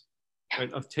resilience,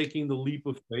 right? Of taking the leap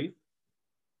of faith.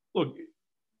 Look,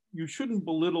 you shouldn't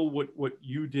belittle what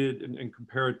you did and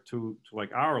compare it to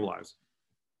like our lives.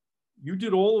 You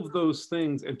did all of those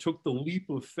things and took the leap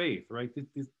of faith, right?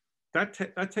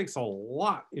 That takes a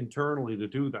lot internally to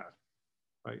do that,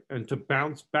 right? And to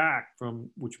bounce back from,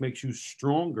 which makes you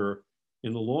stronger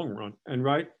in the long run. And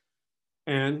right.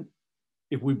 And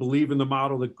if we believe in the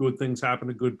model that good things happen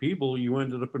to good people, you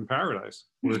ended up in paradise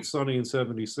where it's sunny and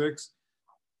 76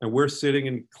 and we're sitting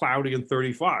in cloudy and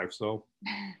 35. So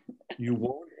you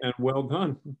won, and well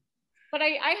done. But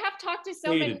I have talked to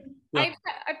so many, yeah.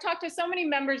 I've talked to so many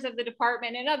members of the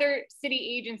department and other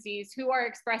city agencies who are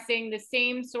expressing the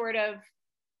same sort of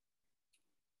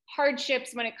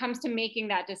hardships when it comes to making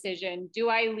that decision. Do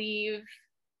I leave?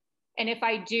 And if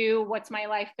I do, what's my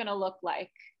life gonna look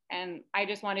like? And I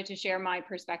just wanted to share my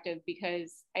perspective,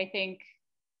 because I think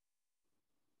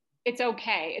it's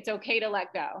okay. It's okay to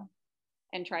let go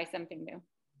and try something new.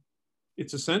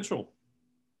 It's essential.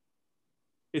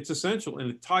 It's essential, and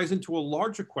it ties into a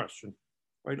larger question,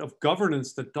 right, of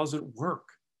governance that doesn't work.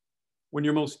 When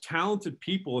your most talented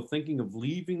people are thinking of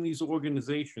leaving these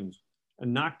organizations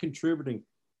and not contributing,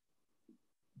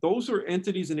 those are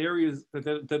entities and areas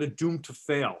that are doomed to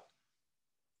fail,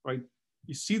 right?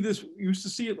 You see this, you used to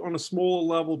see it on a smaller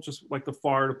level, just like the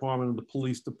fire department and the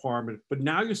police department, but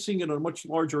now you're seeing it in a much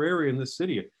larger area in this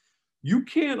city. You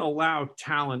can't allow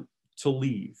talent to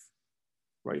leave.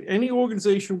 Right? Any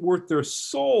organization worth their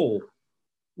soul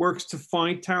works to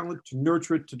find talent, to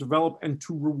nurture it, to develop, and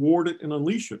to reward it and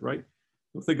unleash it, right?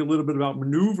 We'll think a little bit about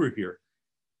maneuver here.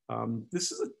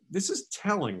 This is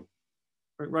telling,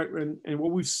 right? And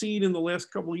what we've seen in the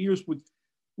last couple of years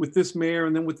with this mayor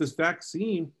and then with this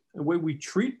vaccine and the way we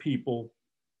treat people,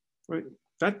 right?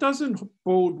 That doesn't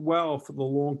bode well for the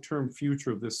long-term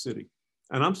future of this city.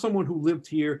 And I'm someone who lived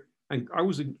here, and I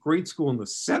was in grade school in the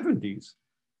 70s.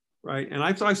 Right, and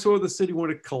I saw the city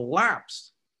when it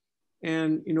collapsed.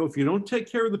 And you know, if you don't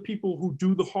take care of the people who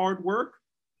do the hard work,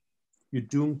 you're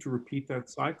doomed to repeat that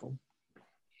cycle.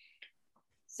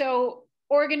 So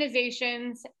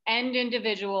organizations and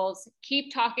individuals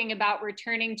keep talking about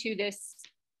returning to this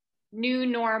new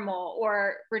normal,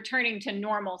 or returning to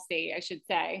normalcy, I should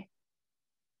say.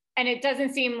 And it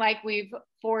doesn't seem like we've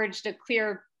forged a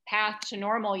clear path to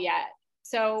normal yet.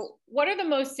 So what are the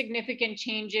most significant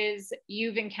changes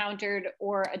you've encountered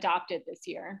or adopted this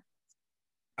year?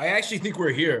 I actually think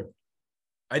we're here.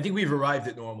 I think we've arrived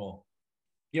at normal.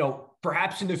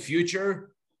 Perhaps in the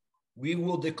future, we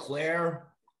will declare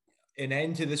an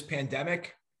end to this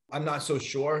pandemic. I'm not so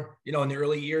sure. In the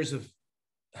early years of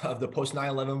the post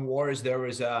 9/11 wars, there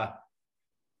was a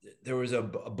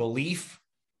belief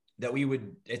that we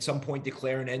would at some point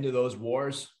declare an end to those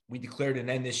wars. We declared an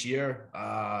end this year.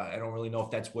 I don't really know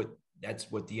if that's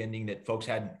what the ending that folks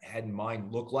had in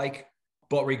mind looked like.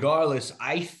 But regardless,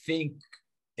 I think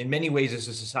in many ways as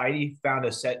a society found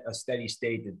a steady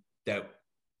state that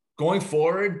going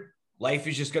forward, life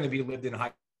is just going to be lived in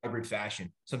hybrid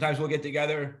fashion. Sometimes we'll get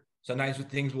together. Sometimes with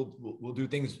things we'll do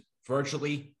things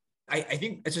virtually. I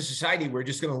think as a society, we're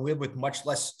just going to live with much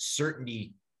less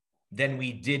certainty than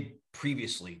we did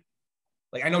previously.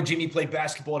 Like, I know Jimmy played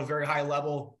basketball at a very high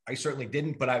level. I certainly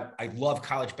didn't, but I love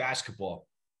college basketball.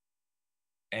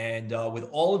 And with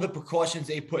all of the precautions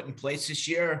they put in place this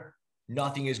year,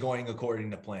 nothing is going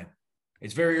according to plan.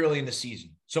 It's very early in the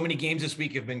season. So many games this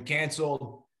week have been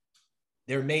canceled.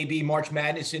 There may be March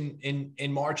Madness in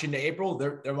March into April.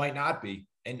 There might not be.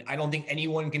 And I don't think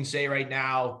anyone can say right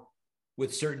now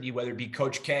with certainty, whether it be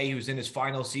Coach K, who's in his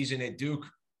final season at Duke,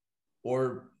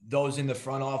 or those in the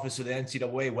front office of the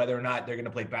NCAA, whether or not they're going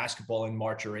to play basketball in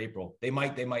March or April. They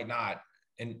might not.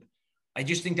 And I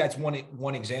just think that's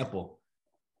one example.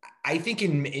 I think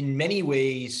in many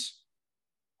ways,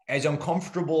 as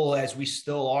uncomfortable as we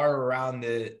still are around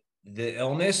the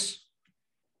illness,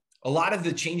 a lot of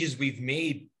the changes we've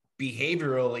made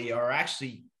behaviorally are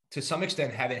actually, to some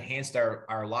extent, have enhanced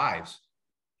our lives.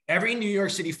 Every New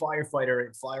York City firefighter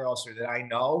and fire officer that I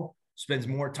know spends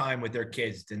more time with their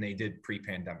kids than they did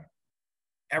pre-pandemic.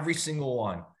 Every single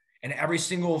one. And every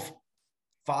single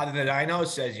father that I know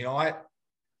says, you know what?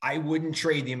 I wouldn't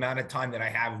trade the amount of time that I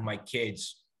have with my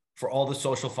kids for all the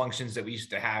social functions that we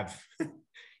used to have.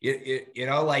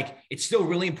 It's still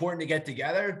really important to get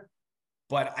together,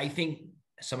 but I think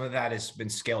some of that has been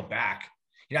scaled back.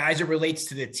 As it relates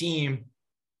to the team,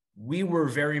 we were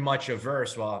very much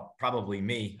averse, well, probably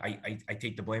me, I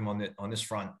take the blame on this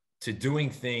front, to doing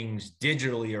things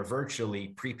digitally or virtually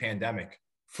pre-pandemic.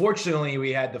 Fortunately,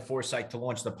 we had the foresight to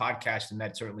launch the podcast, and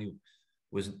that certainly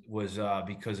was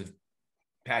because of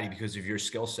Patty, because of your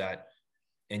skill set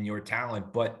and your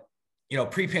talent. But,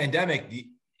 pre-pandemic,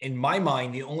 in my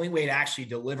mind, the only way to actually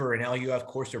deliver an LUF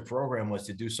course or program was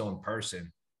to do so in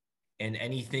person. And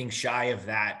anything shy of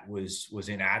that was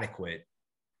inadequate.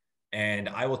 And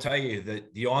I will tell you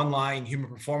that the online human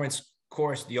performance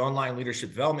course, the online leadership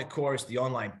development course, the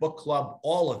online book club,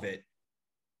 all of it,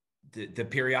 the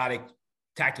periodic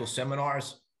tactical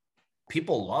seminars,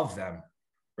 people love them,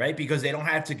 right? Because they don't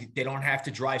have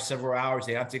to drive several hours.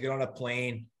 They don't have to get on a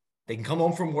plane. They can come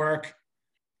home from work,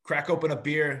 crack open a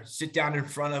beer, sit down in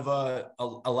front of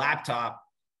a laptop,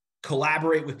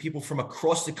 collaborate with people from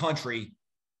across the country,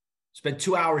 spend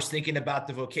 2 hours thinking about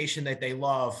the vocation that they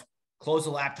love, close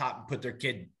the laptop and put their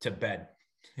kid to bed.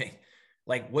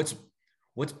 Like, what's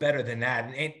better than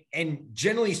that? And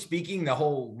generally speaking, the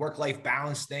whole work-life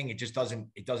balance thing, it doesn't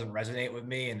resonate with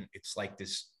me. And it's like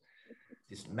this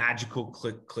magical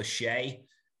cliche.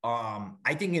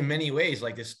 I think in many ways,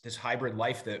 like this hybrid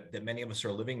life that many of us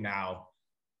are living now,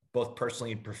 both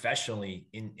personally and professionally,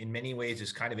 in many ways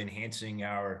is kind of enhancing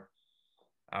our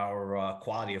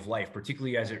quality of life,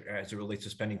 particularly as it relates to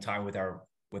spending time with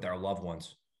our loved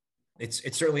ones.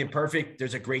 It's certainly imperfect.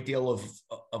 There's a great deal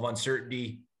of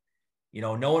uncertainty.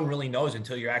 No one really knows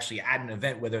until you're actually at an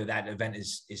event whether that event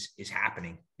is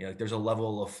happening. There's a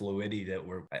level of fluidity that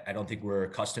I don't think we're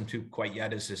accustomed to quite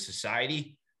yet as a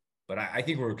society, but I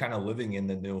think we're kind of living in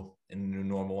the new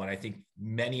normal. And I think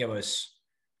many of us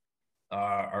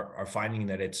are finding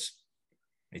that it's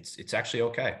actually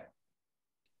okay.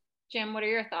 Jim, what are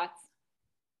your thoughts?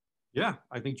 Yeah,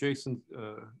 I think Jason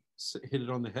hit it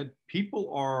on the head.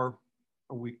 People are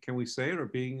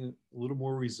being a little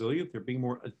more resilient. They're being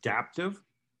more adaptive,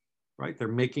 right? They're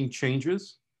making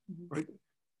changes, right?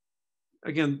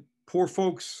 Again, poor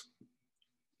folks,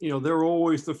 they're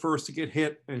always the first to get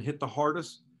hit and hit the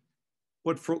hardest.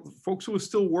 But for folks who are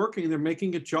still working, they're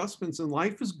making adjustments and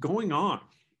life is going on,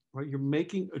 right? You're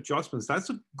making adjustments. That's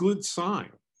a good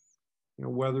sign,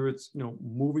 whether it's,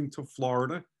 moving to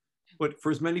Florida, but for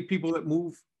as many people that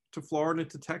move to Florida,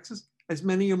 to Texas, as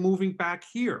many are moving back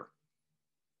here.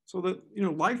 So that,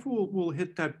 life will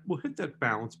hit that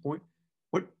balance point.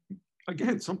 But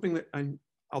again, something that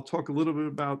I'll talk a little bit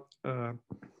about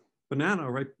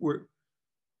Banana, right?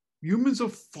 Humans are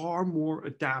far more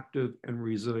adaptive and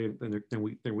resilient than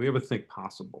we ever think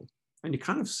possible. And you're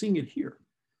kind of seeing it here.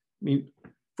 I mean,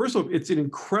 first of all, it's an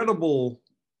incredible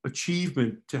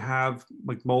achievement to have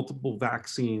like multiple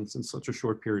vaccines in such a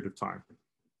short period of time.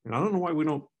 And I don't know why we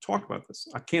don't talk about this.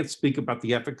 I can't speak about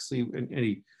the efficacy and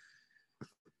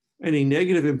any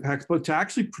negative impacts, but to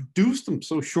actually produce them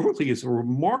so shortly is a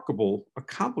remarkable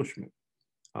accomplishment.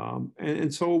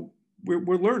 And so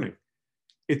we're learning.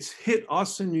 It's hit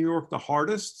us in New York the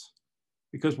hardest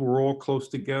because we're all close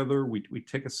together. We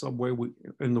take a subway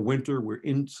in the winter. We're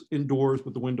indoors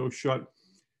with the windows shut.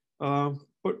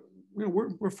 But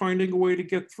we're finding a way to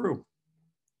get through,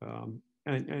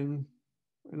 and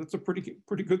that's a pretty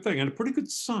good thing and a pretty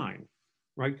good sign,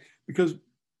 right? Because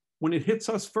when it hits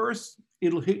us first,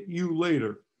 it'll hit you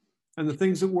later, and the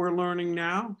things that we're learning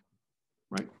now,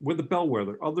 right? We're the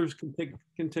bellwether. Others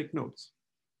can take notes.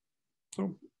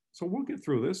 So we'll get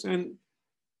through this, and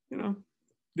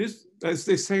this, as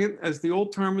they say, as the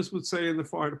old timers would say in the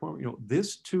fire department,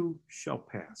 this too shall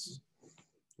pass.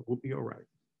 We'll be all right.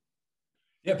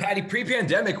 Yeah, Patty,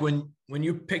 pre-pandemic, when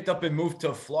you picked up and moved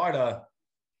to Florida,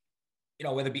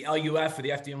 whether it be LUF or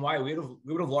the FDNY, we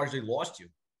would have largely lost you.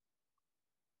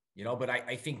 But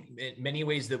I think in many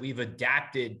ways that we've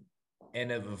adapted and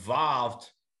have evolved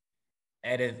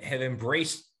and have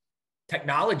embraced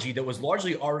technology that was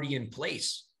largely already in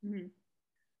place. Mm-hmm.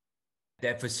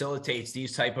 That facilitates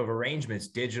these type of arrangements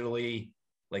digitally.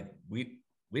 Like we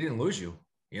didn't lose you.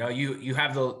 You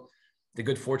have the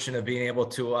good fortune of being able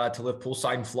to live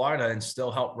poolside in Florida and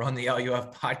still help run the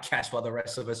LUF podcast while the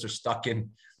rest of us are stuck in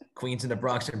Queens and the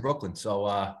Bronx and Brooklyn. So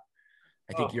I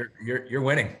think you're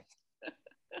winning.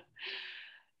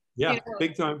 Yeah,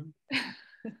 big time.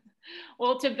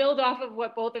 Well, to build off of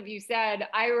what both of you said,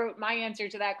 I wrote my answer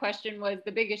to that question was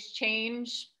the biggest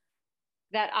change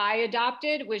that I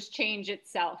adopted was change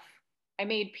itself. I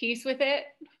made peace with it.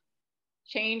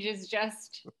 Change is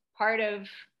just part of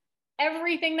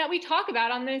everything that we talk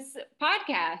about on this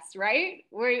podcast, right?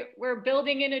 We're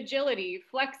building in agility,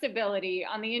 flexibility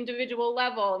on the individual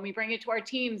level, and we bring it to our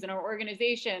teams and our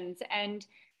organizations. And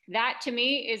that to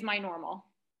me is my normal.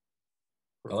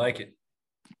 I like it.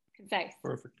 Concise.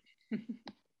 Perfect.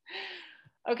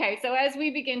 Okay, so as we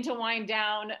begin to wind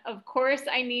down, of course,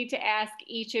 I need to ask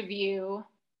each of you,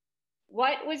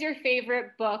 what was your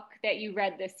favorite book that you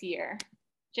read this year?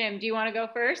 Jim, do you want to go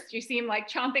first? You seem like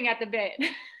chomping at the bit.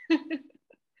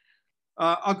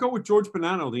 I'll go with George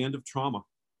Bonanno, The End of Trauma.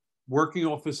 Working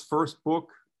off his first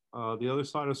book, The Other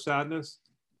Side of Sadness.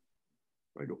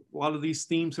 Right? A lot of these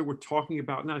themes that we're talking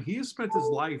about now, he has spent his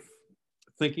life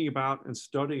thinking about and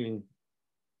studying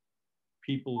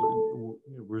people,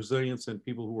 resilience, and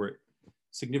people who are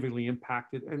significantly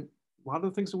impacted. And a lot of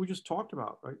the things that we just talked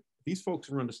about, right? These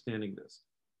folks are understanding this.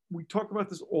 We talk about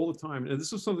this all the time. And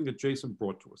this is something that Jason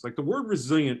brought to us. Like the word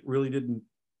resilient really didn't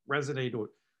resonate, or it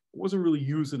wasn't really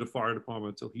used in the fire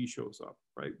department until he shows up,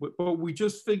 right? But we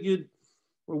just figured,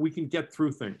 well, we can get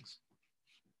through things.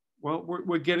 Well,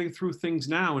 we're getting through things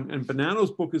now. And Bonanno's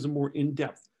book is a more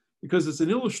in-depth because it's an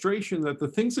illustration that the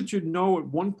things that you know at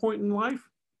one point in life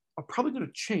are probably going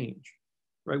to change,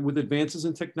 right? With advances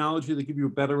in technology that give you a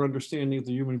better understanding of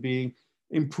the human being,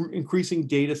 increasing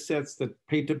data sets that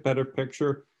paint a better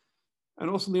picture, and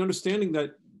also the understanding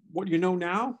that what you know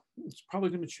now, it's probably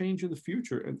going to change in the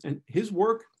future. And his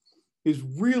work is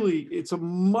really, it's a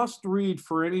must read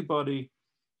for anybody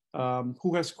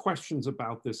who has questions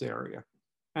about this area.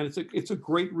 And it's a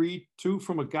great read too,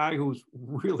 from a guy who's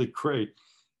really great.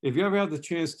 If you ever have the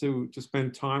chance to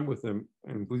spend time with him,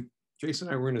 and Jason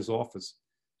and I were in his office,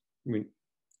 I mean,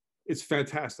 it's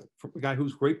fantastic. From a guy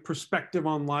who's great perspective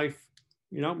on life,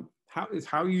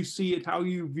 how you see it, how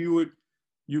you view it,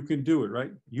 you can do it,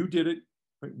 right? You did it,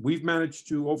 right? We've managed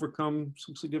to overcome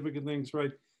some significant things,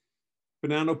 right?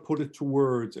 Bonanno put it to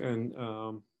words, and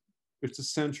it's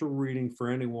essential reading for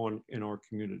anyone in our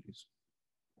communities.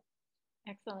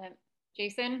 Excellent.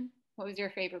 Jason, what was your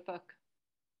favorite book?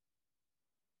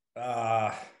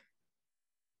 I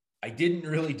didn't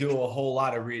really do a whole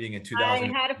lot of reading in 2000.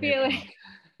 I had a feeling.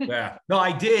 Yeah. No,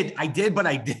 I did, but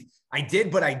I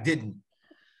didn't.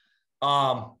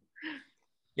 A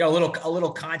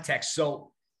little context.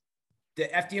 So the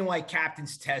FDNY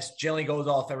captain's test generally goes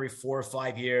off every 4 or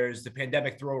 5 years. The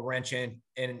pandemic threw a wrench in,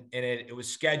 and it was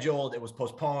scheduled, it was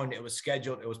postponed, it was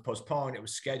scheduled, it was postponed, it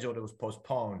was scheduled, it was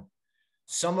postponed.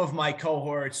 Some of my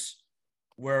cohorts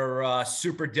were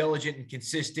super diligent and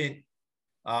consistent.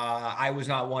 I was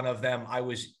not one of them.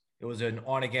 It was an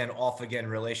on again, off again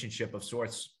relationship of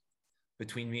sorts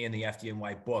between me and the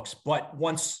FDNY books. But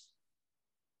once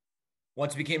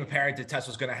once it became apparent that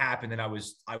Tesla was going to happen, then I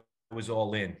was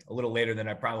all in. A little later than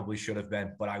I probably should have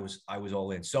been, but I was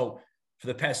all in. So for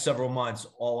the past several months,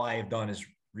 all I have done is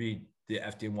read the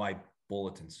FDNY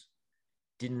bulletins.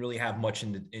 Didn't really have much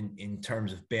in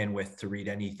terms of bandwidth to read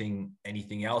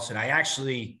anything else. And I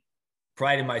actually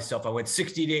prided myself. I went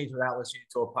 60 days without listening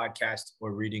to a podcast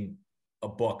or reading a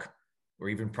book or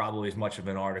even probably as much of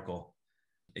an article.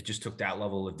 It just took that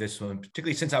level of discipline,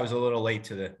 particularly since I was a little late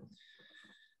to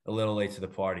the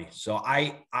party. So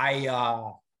I'm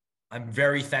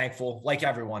very thankful, like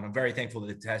everyone, I'm very thankful that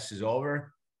the test is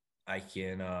over. I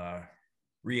can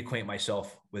reacquaint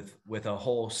myself with a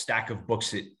whole stack of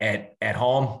books at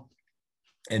home.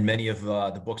 And many of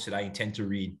the books that I intend to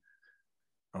read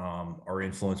are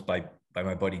influenced by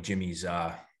my buddy Jimmy's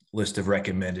list of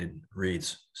recommended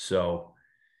reads. So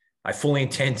I fully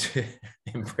intend to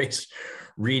embrace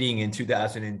reading in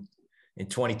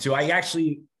 2022. I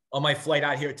actually, on my flight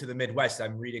out here to the Midwest,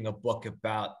 I'm reading a book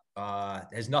about,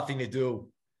 has nothing to do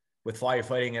with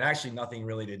firefighting and actually nothing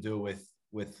really to do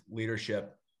with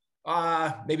leadership,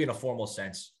 maybe in a formal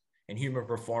sense, and human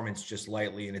performance just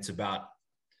lightly. And it's about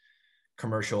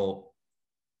commercial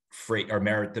freight or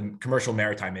the commercial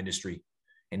maritime industry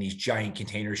and these giant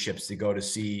container ships that go to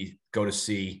sea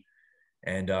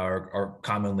and are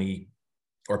commonly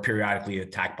or periodically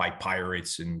attacked by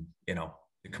pirates and,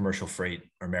 the commercial freight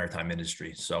or maritime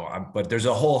industry. So but there's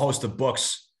a whole host of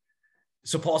books.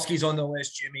 Sapolsky's on the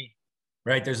list, Jimmy,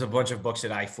 right? There's a bunch of books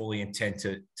that I fully intend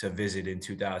to visit in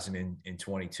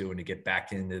 2022 and to get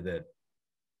back into the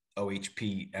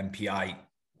OHP MPI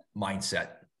mindset.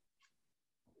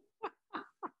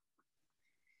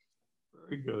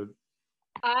 Very good.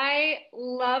 I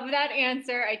love that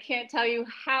answer. I can't tell you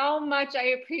how much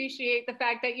I appreciate the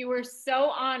fact that you were so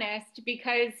honest,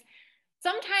 because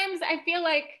sometimes I feel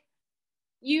like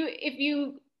if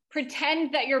you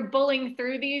pretend that you're bullying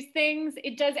through these things,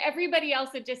 it does everybody else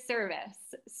a disservice.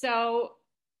 So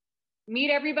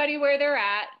meet everybody where they're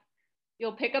at.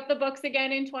 You'll pick up the books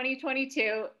again in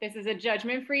 2022. This is a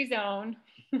judgment-free zone.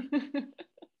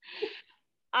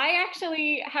 I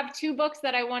actually have 2 books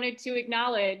that I wanted to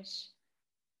acknowledge.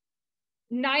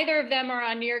 Neither of them are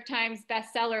on New York Times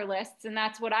bestseller lists, and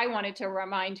that's what I wanted to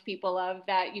remind people of,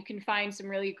 that you can find some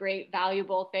really great,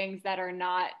 valuable things that are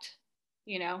not,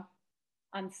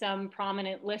 on some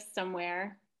prominent list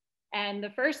somewhere. And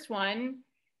the first one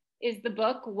is the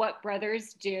book, What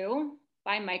Brothers Do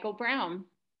by Michael Brown.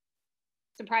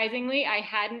 Surprisingly, I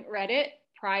hadn't read it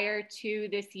prior to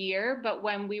this year, but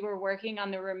when we were working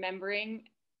on the Remembering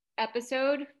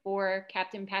episode for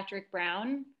Captain Patrick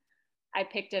Brown, I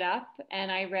picked it up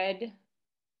and I read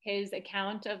his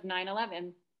account of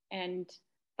 9/11 and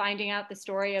finding out the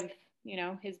story of,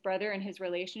 his brother and his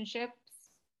relationships.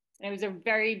 And it was a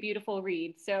very beautiful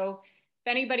read. So if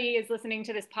anybody is listening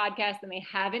to this podcast and they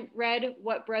haven't read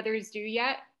What Brothers Do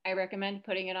yet, I recommend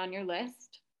putting it on your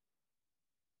list.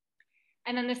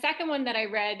 And then the second one that I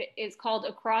read is called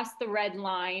Across the Red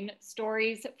Line,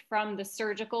 Stories from the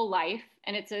Surgical Life.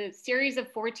 And it's a series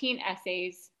of 14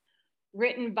 essays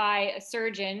written by a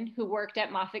surgeon who worked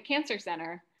at Moffitt Cancer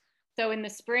Center. So in the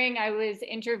spring, I was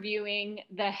interviewing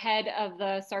the head of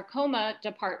the sarcoma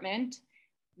department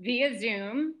via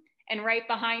Zoom. And right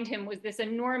behind him was this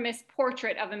enormous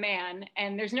portrait of a man.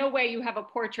 And there's no way you have a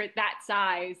portrait that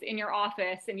size in your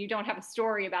office and you don't have a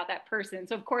story about that person.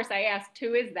 So of course I asked,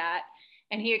 who is that?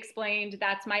 And he explained,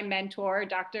 that's my mentor,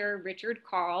 Dr. Richard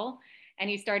Carl. And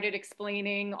he started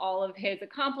explaining all of his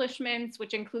accomplishments,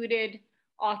 which included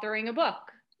authoring a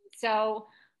book. So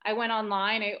I went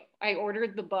online, I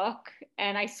ordered the book,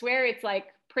 and I swear it's like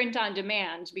print on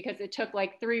demand because it took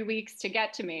like 3 weeks to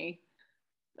get to me.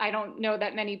 I don't know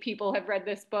that many people have read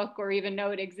this book or even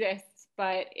know it exists,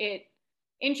 but it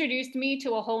introduced me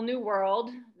to a whole new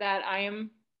world that I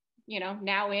am,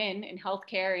 now in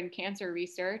healthcare and cancer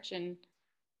research. And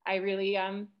I really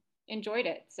enjoyed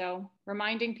it. So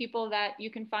reminding people that you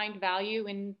can find value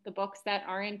in the books that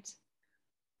aren't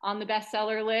on the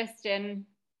bestseller list and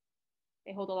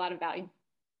they hold a lot of value.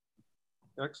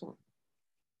 Excellent.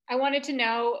 I wanted to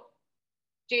know,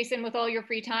 Jason, with all your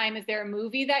free time, is there a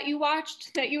movie that you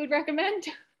watched that you would recommend?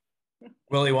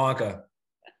 Willy Wonka.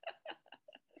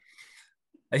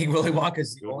 I think Willy Wonka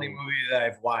is the only movie that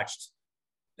I've watched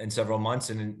in several months,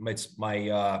 and it's my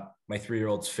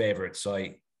 3-year-old's favorite. So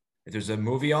if there's a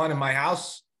movie on in my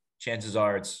house, chances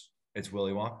are it's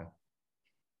Willy Wonka.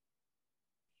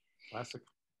 Classic.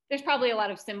 There's probably a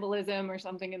lot of symbolism or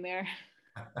something in there.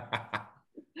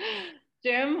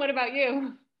 Jim, what about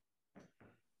you?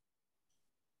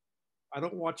 I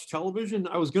don't watch television.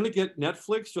 I was going to get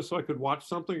Netflix just so I could watch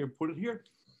something and put it here.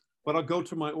 But I'll go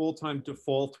to my all-time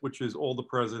default, which is All the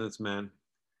President's Men.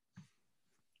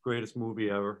 Greatest movie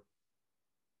ever.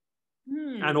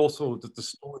 And also the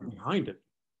story behind it,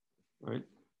 right?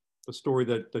 The story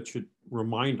that should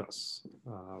remind us.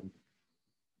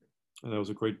 And that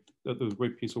was a great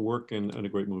piece of work and a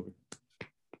great movie.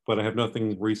 But I have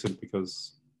nothing recent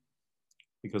because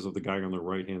of the guy on the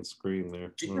right-hand screen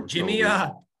there. Jimmy,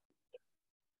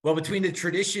 well, between the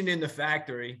tradition in the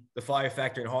factory, the Flyer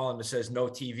factory in Harlem that says no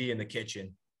TV in the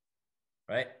kitchen,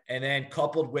 right? And then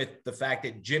coupled with the fact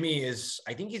that Jimmy is,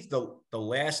 I think he's the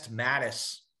last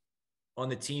Mattis on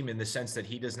the team in the sense that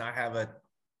he does not have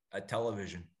a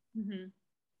television. Mm-hmm.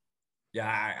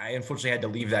 Yeah, I unfortunately had to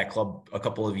leave that club a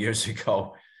couple of years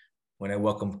ago when I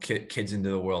welcomed kids into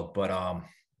the world. But I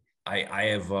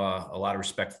have a lot of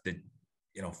respect that,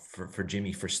 for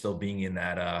Jimmy for still being in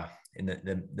that in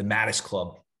the Mattis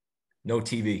Club. No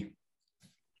TV.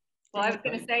 Well, I was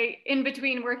going to say, in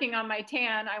between working on my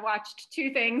tan, I watched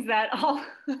two things that all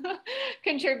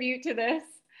contribute to this.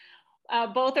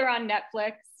 Both are on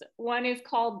Netflix. One is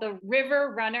called The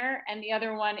River Runner, and the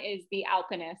other one is The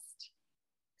Alpinist.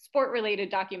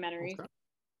 Sport-related documentaries. Okay.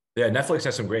 Yeah, Netflix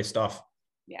has some great stuff.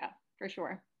 Yeah, for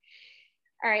sure.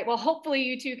 All right, well, hopefully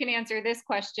you two can answer this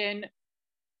question.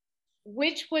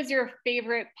 Which was your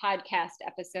favorite podcast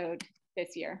episode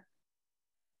this year?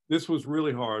 This was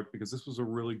really hard because this was a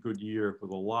really good year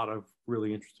with a lot of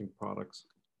really interesting products.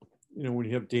 When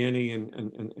you have Danny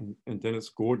and Dennis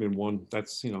Gordon in one,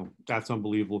 that's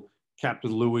unbelievable.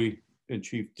 Captain Louis and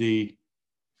Chief D,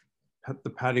 the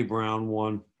Patty Brown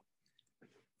one.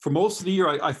 For most of the year,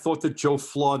 I thought that Joe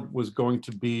Flood was going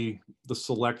to be the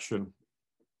selection,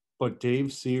 but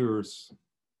Dave Sears,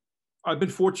 I've been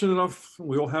fortunate enough,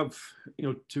 we all have,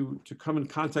 to come in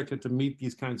contact and to meet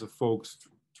these kinds of folks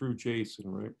through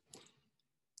Jason, right?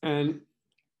 And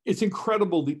it's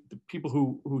incredible the people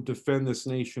who defend this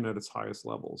nation at its highest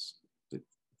levels,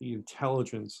 the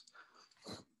intelligence.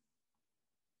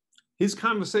 His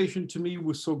conversation to me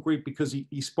was so great because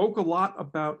he spoke a lot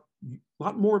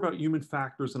more about human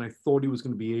factors than I thought he was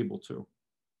going to be able to.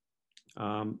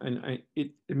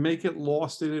 It may get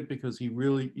lost in it because he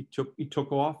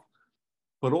took off.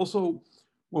 But also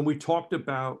when we talked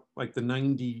about like the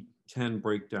 90-10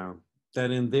 breakdown, that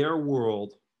in their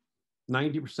world,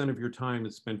 90% of your time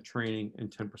is spent training and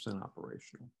 10%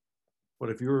 operational. But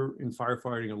if you're in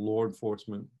firefighting and law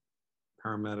enforcement,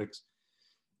 paramedics,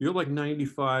 you're like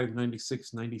 95,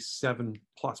 96,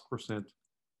 97+%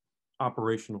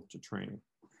 operational to training.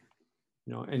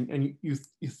 And you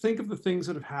think of the things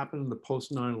that have happened in the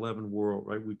post 9/11 world,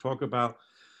 right? We talk about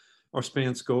our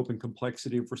span, scope, and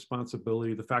complexity of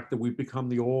responsibility, the fact that we've become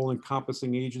the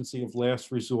all-encompassing agency of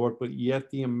last resort, but yet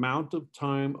the amount of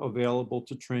time available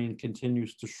to train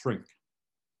continues to shrink,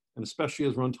 and especially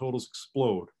as run totals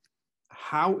explode.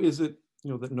 How is it,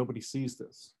 that nobody sees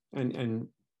this? And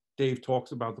Dave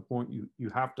talks about the point, you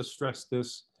have to stress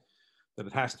this, that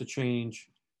it has to change.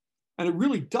 And it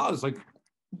really does. Like,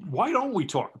 why don't we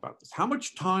talk about this? How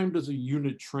much time does a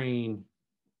unit train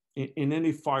in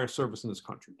any fire service in this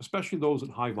country, especially those at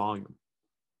high volume?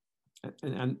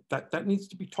 And that needs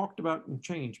to be talked about and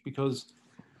changed, because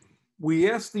we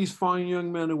ask these fine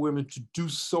young men and women to do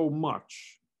so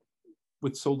much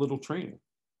with so little training.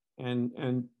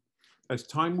 And as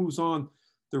time moves on,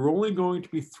 they're only going to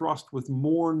be thrust with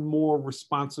more and more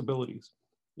responsibilities.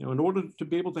 In order to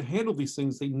be able to handle these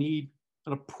things, they need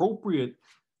an appropriate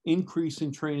increase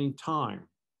in training time.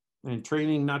 And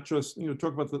training, not just,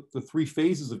 talk about the three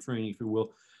phases of training, if you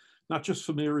will, not just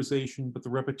familiarization, but the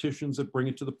repetitions that bring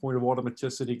it to the point of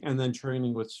automaticity, and then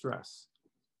training with stress,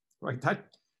 right? That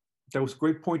was a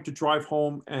great point to drive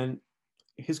home. And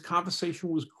his conversation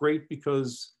was great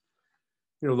because,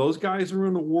 those guys are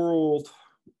in a world,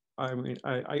 I mean,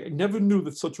 I never knew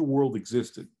that such a world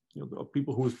existed,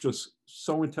 people who was just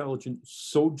so intelligent,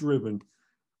 so driven.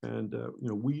 And,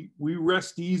 we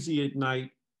rest easy at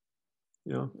night.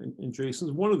 And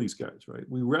Jason's one of these guys, right?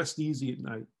 We rest easy at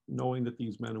night knowing that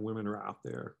these men and women are out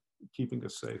there keeping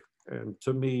us safe. And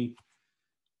to me,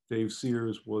 Dave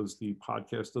Sears was the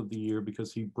podcast of the year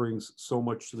because he brings so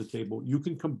much to the table. You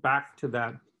can come back to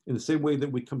that in the same way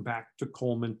that we come back to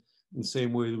Coleman, in the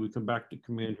same way that we come back to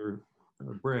Commander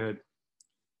Brad.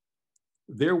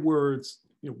 Their words,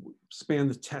 span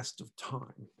the test of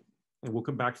time. And we'll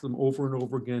come back to them over and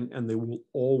over again, and they will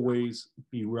always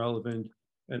be relevant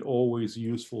and always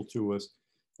useful to us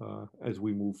as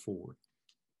we move forward.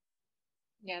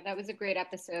 Yeah, that was a great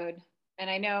episode. And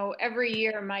I know every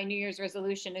year my New Year's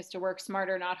resolution is to work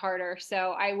smarter, not harder.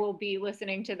 So I will be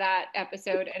listening to that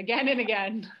episode again and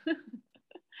again.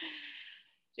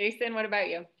 Jason, what about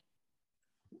you?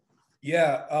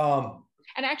 Yeah.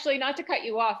 And actually, not to cut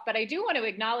you off, but I do want to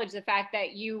acknowledge the fact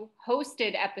that you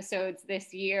hosted episodes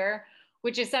this year,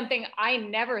 which is something I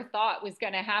never thought was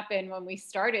going to happen when we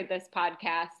started this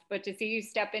podcast. But to see you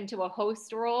step into a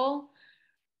host role,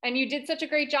 and you did such a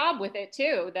great job with it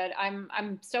too, that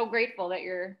I'm so grateful that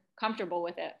you're comfortable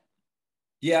with it.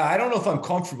 Yeah, I don't know if I'm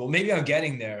comfortable. Maybe I'm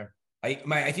getting there. I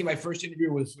think my first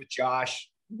interview was with Josh.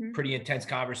 Mm-hmm. Pretty intense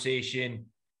conversation.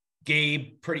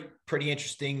 Gabe, pretty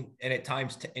interesting and at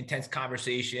times intense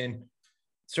conversation.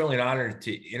 Certainly an honor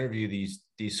to interview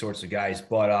these sorts of guys.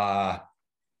 But I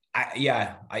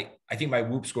think my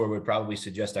Whoop score would probably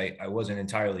suggest I wasn't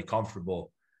entirely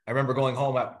comfortable. I remember going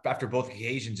home after both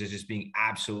occasions as just being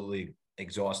absolutely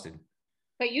exhausted.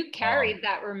 But you carried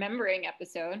that remembering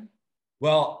episode.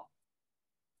 Well,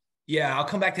 yeah, I'll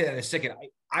come back to that in a second.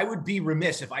 I would be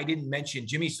remiss if I didn't mention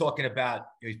Jimmy's talking about,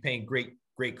 he's paying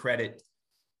great credit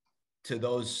to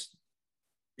those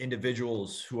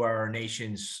individuals who are our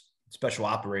nation's special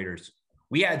operators.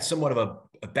 We had somewhat of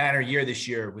a banner year this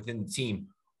year within the team.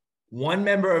 One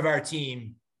member of our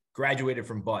team graduated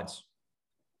from BUD/S.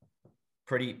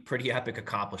 Pretty epic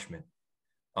accomplishment.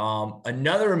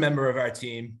 Another member of our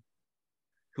team,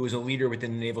 who is a leader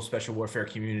within the Naval Special Warfare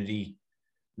community,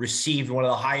 received one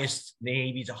of the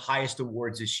Navy's highest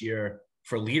awards this year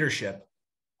for leadership,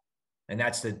 and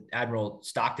that's the Admiral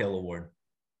Stockdale Award.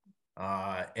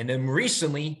 And then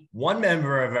recently, one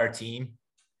member of our team,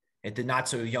 at the not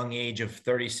so young age of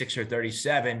 36 or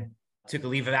 37, took a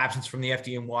leave of absence from the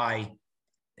FDNY,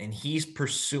 and he's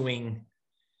pursuing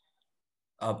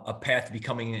a path to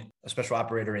becoming a special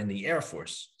operator in the Air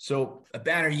Force. So a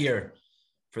banner year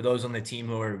for those on the team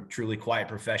who are truly quiet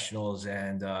professionals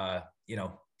and,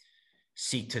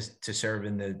 seek to serve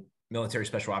in the military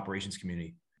special operations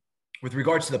community. With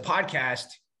regards to the podcast,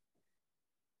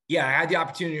 yeah, I had the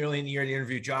opportunity early in the year to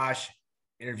interview Josh,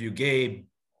 interview Gabe,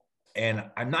 and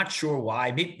I'm not sure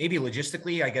why. Maybe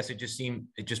logistically, I guess it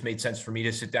just made sense for me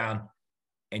to sit down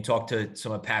and talk to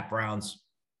some of Pat Brown's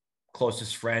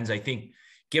closest friends. I think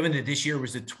given that this year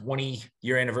was the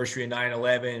 20-year anniversary of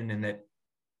 9/11 and that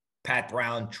Pat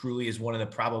Brown truly is one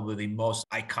of probably the most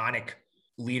iconic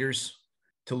leaders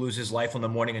to lose his life on the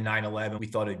morning of 9/11, we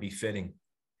thought it'd be fitting.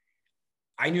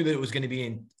 I knew that it was going to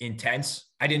be intense.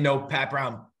 I didn't know Pat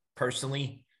Brown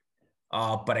personally,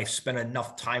 but I've spent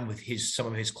enough time with some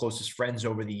of his closest friends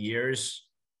over the years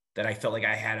that I felt like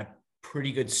I had a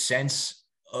pretty good sense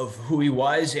of who he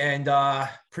was, and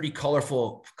pretty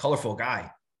colorful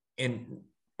guy, and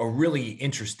a really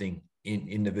interesting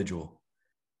individual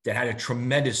that had a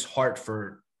tremendous heart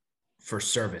for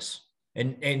service,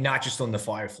 and not just on the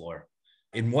fire floor.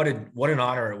 And what an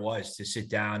honor it was to sit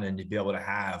down and to be able to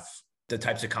have the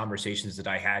types of conversations that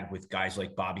I had with guys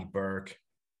like Bobby Burke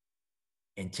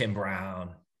and Tim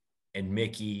Brown and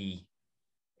Mickey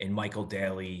and Michael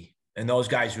Daly, and those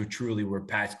guys who truly were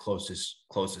Pat's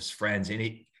closest friends. And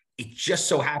it just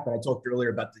so happened, I talked earlier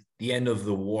about the end of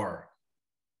the war.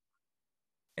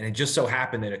 And it just so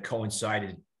happened that it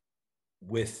coincided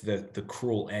with the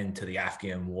cruel end to the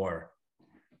Afghan war.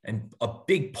 And a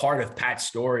big part of Pat's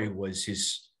story was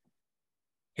his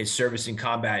service in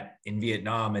combat in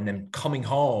Vietnam, and then coming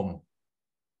home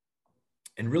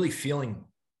and really feeling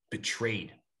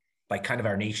betrayed by kind of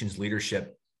our nation's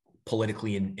leadership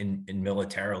politically and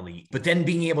militarily, but then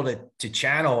being able to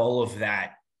channel all of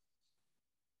that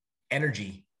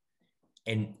energy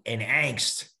and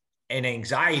angst and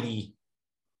anxiety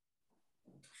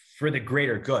for the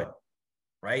greater good,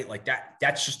 right? Like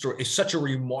that's just, it's such a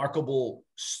remarkable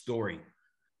story.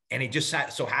 And it just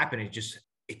so happened,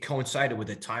 it coincided with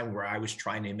a time where I was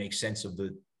trying to make sense of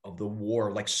the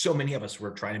war. Like so many of us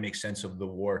were trying to make sense of the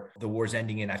war's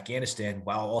ending in Afghanistan,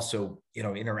 while also,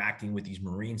 interacting with these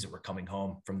Marines that were coming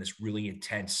home from this really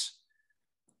intense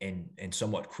and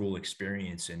somewhat cruel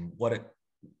experience. And what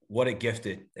a gift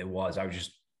it was. I was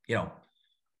just,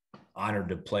 honored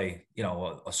to play,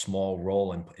 a small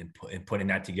role in putting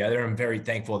that together. I'm very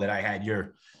thankful that I had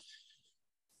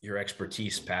your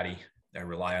expertise, Patty. I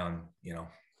rely on,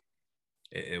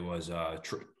 it was a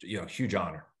huge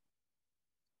honor.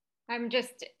 I'm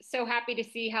just so happy to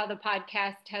see how the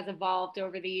podcast has evolved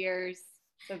over the years.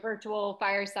 The virtual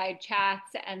fireside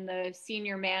chats and the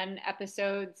Senior Man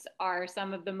episodes are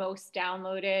some of the most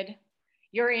downloaded.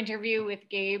 Your interview with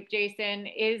Gabe, Jason,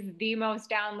 is the most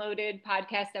downloaded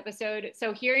podcast episode.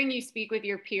 So hearing you speak with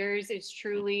your peers is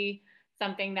truly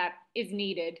something that is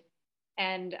needed.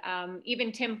 And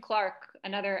even Tim Clark,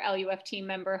 another LUF team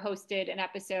member, hosted an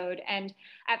episode. And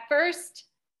at first,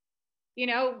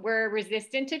 we're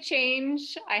resistant to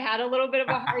change. I had a little bit of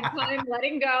a hard time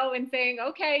letting go and saying,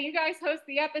 okay, you guys host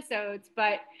the episodes,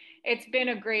 but it's been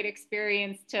a great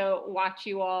experience to watch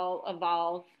you all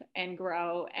evolve and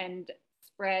grow and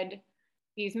spread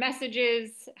these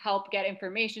messages, help get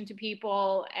information to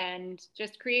people, and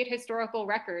just create historical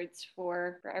records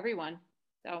for everyone.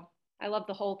 So I love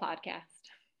the whole podcast.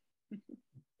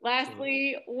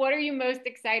 Lastly, what are you most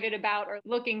excited about or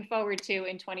looking forward to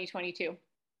in 2022?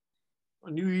 A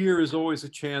new year is always a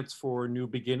chance for a new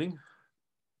beginning.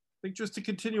 I think just to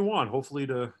continue on, hopefully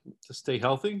to stay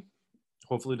healthy,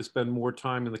 hopefully to spend more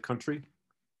time in the country,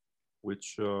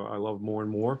 which I love more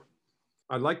and more.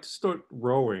 I'd like to start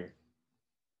rowing.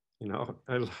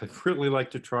 I'd really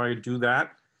like to try and do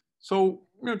that. So,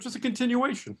 just a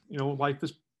continuation. Life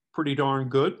is pretty darn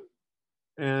good.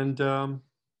 And,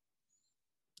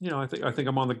 I think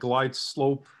I'm on the glide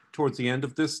slope towards the end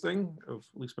of this thing, of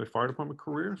at least my fire department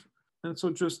career. And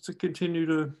so just to continue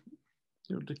to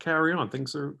carry on.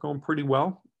 Things are going pretty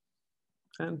well.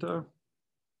 And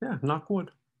knock wood.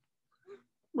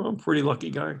 Well, I'm a pretty lucky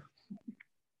guy.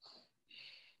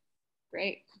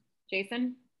 Great.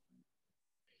 Jason?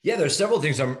 Yeah, there's several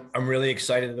things I'm really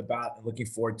excited about and looking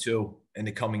forward to in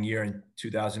the coming year in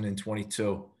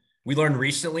 2022. We learned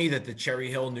recently that the Cherry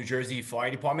Hill, New Jersey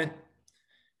Fire Department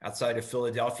outside of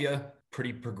Philadelphia,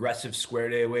 pretty progressive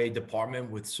squared away department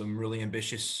with some really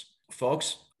ambitious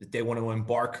folks, that they want to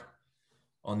embark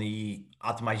on the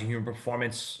Optimizing Human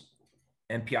Performance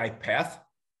MPI path.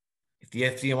 If the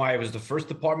FDMI was the first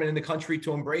department in the country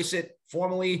to embrace it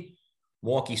formally,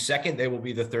 Milwaukee second, they will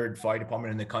be the third fire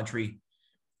department in the country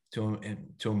to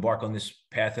embark on this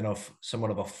path in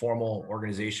somewhat of a formal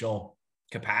organizational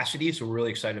capacity. So we're really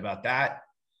excited about that.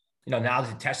 Now that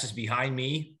the test is behind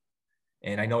me,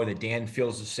 and I know that Dan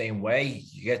feels the same way,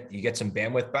 you get some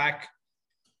bandwidth back.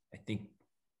 I think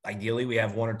ideally we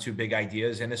have one or two big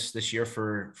ideas in us this year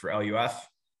for LUF.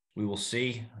 We will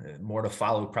see. More to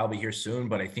follow probably here soon,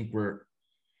 but I think we're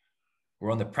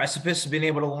on the precipice of being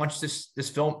able to launch this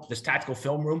tactical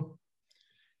film room,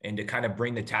 and to kind of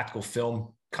bring the tactical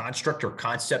film construct or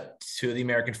concept to the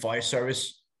American Fire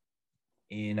Service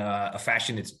in a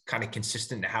fashion that's kind of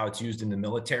consistent to how it's used in the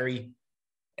military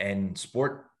and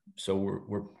sport. So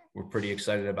we're pretty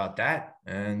excited about that.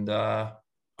 And I'm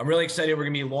really excited. We're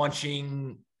going to be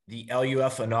launching the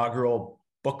LUF inaugural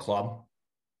book club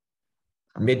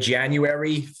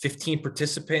mid-January, 15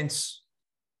 participants,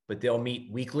 but they'll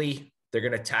meet weekly. They're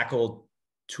going to tackle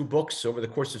 2 books over the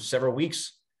course of several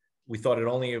weeks. We thought it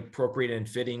only appropriate and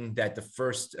fitting that the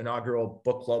first inaugural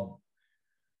book club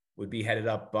would be headed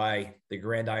up by the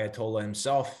Grand Ayatollah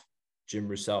himself, Jim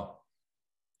Roussel.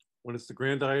 When it's the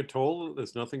Grand Ayatollah,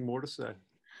 there's nothing more to say.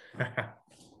 I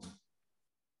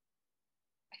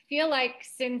feel like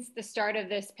since the start of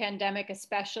this pandemic,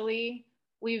 especially,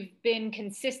 we've been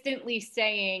consistently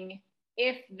saying,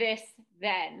 if this,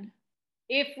 then.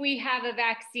 If we have a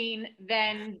vaccine,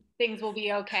 then things will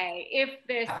be okay. If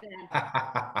this, then.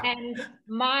 And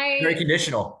very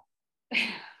conditional.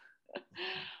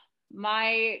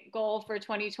 My goal for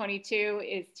 2022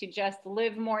 is to just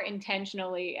live more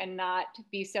intentionally and not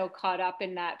be so caught up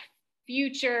in that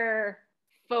future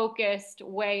focused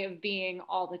way of being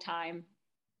all the time.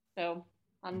 So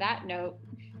on that note,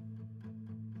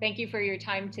 thank you for your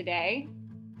time today.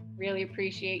 Really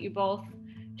appreciate you both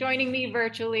joining me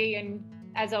virtually, and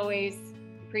as always,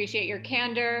 appreciate your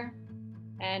candor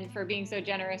and for being so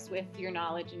generous with your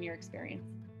knowledge and your experience.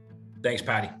 Thanks,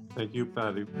 Patty. Thank you,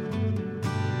 Patty.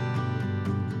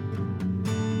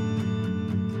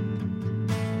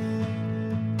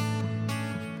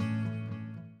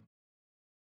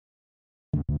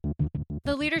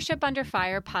 The Leadership Under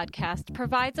Fire podcast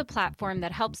provides a platform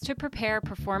that helps to prepare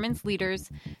performance leaders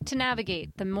to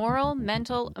navigate the moral,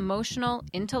 mental, emotional,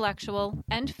 intellectual,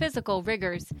 and physical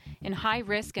rigors in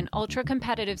high-risk and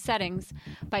ultra-competitive settings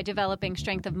by developing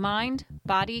strength of mind,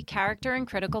 body, character, and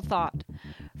critical thought.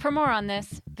 For more on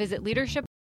this, visit leadership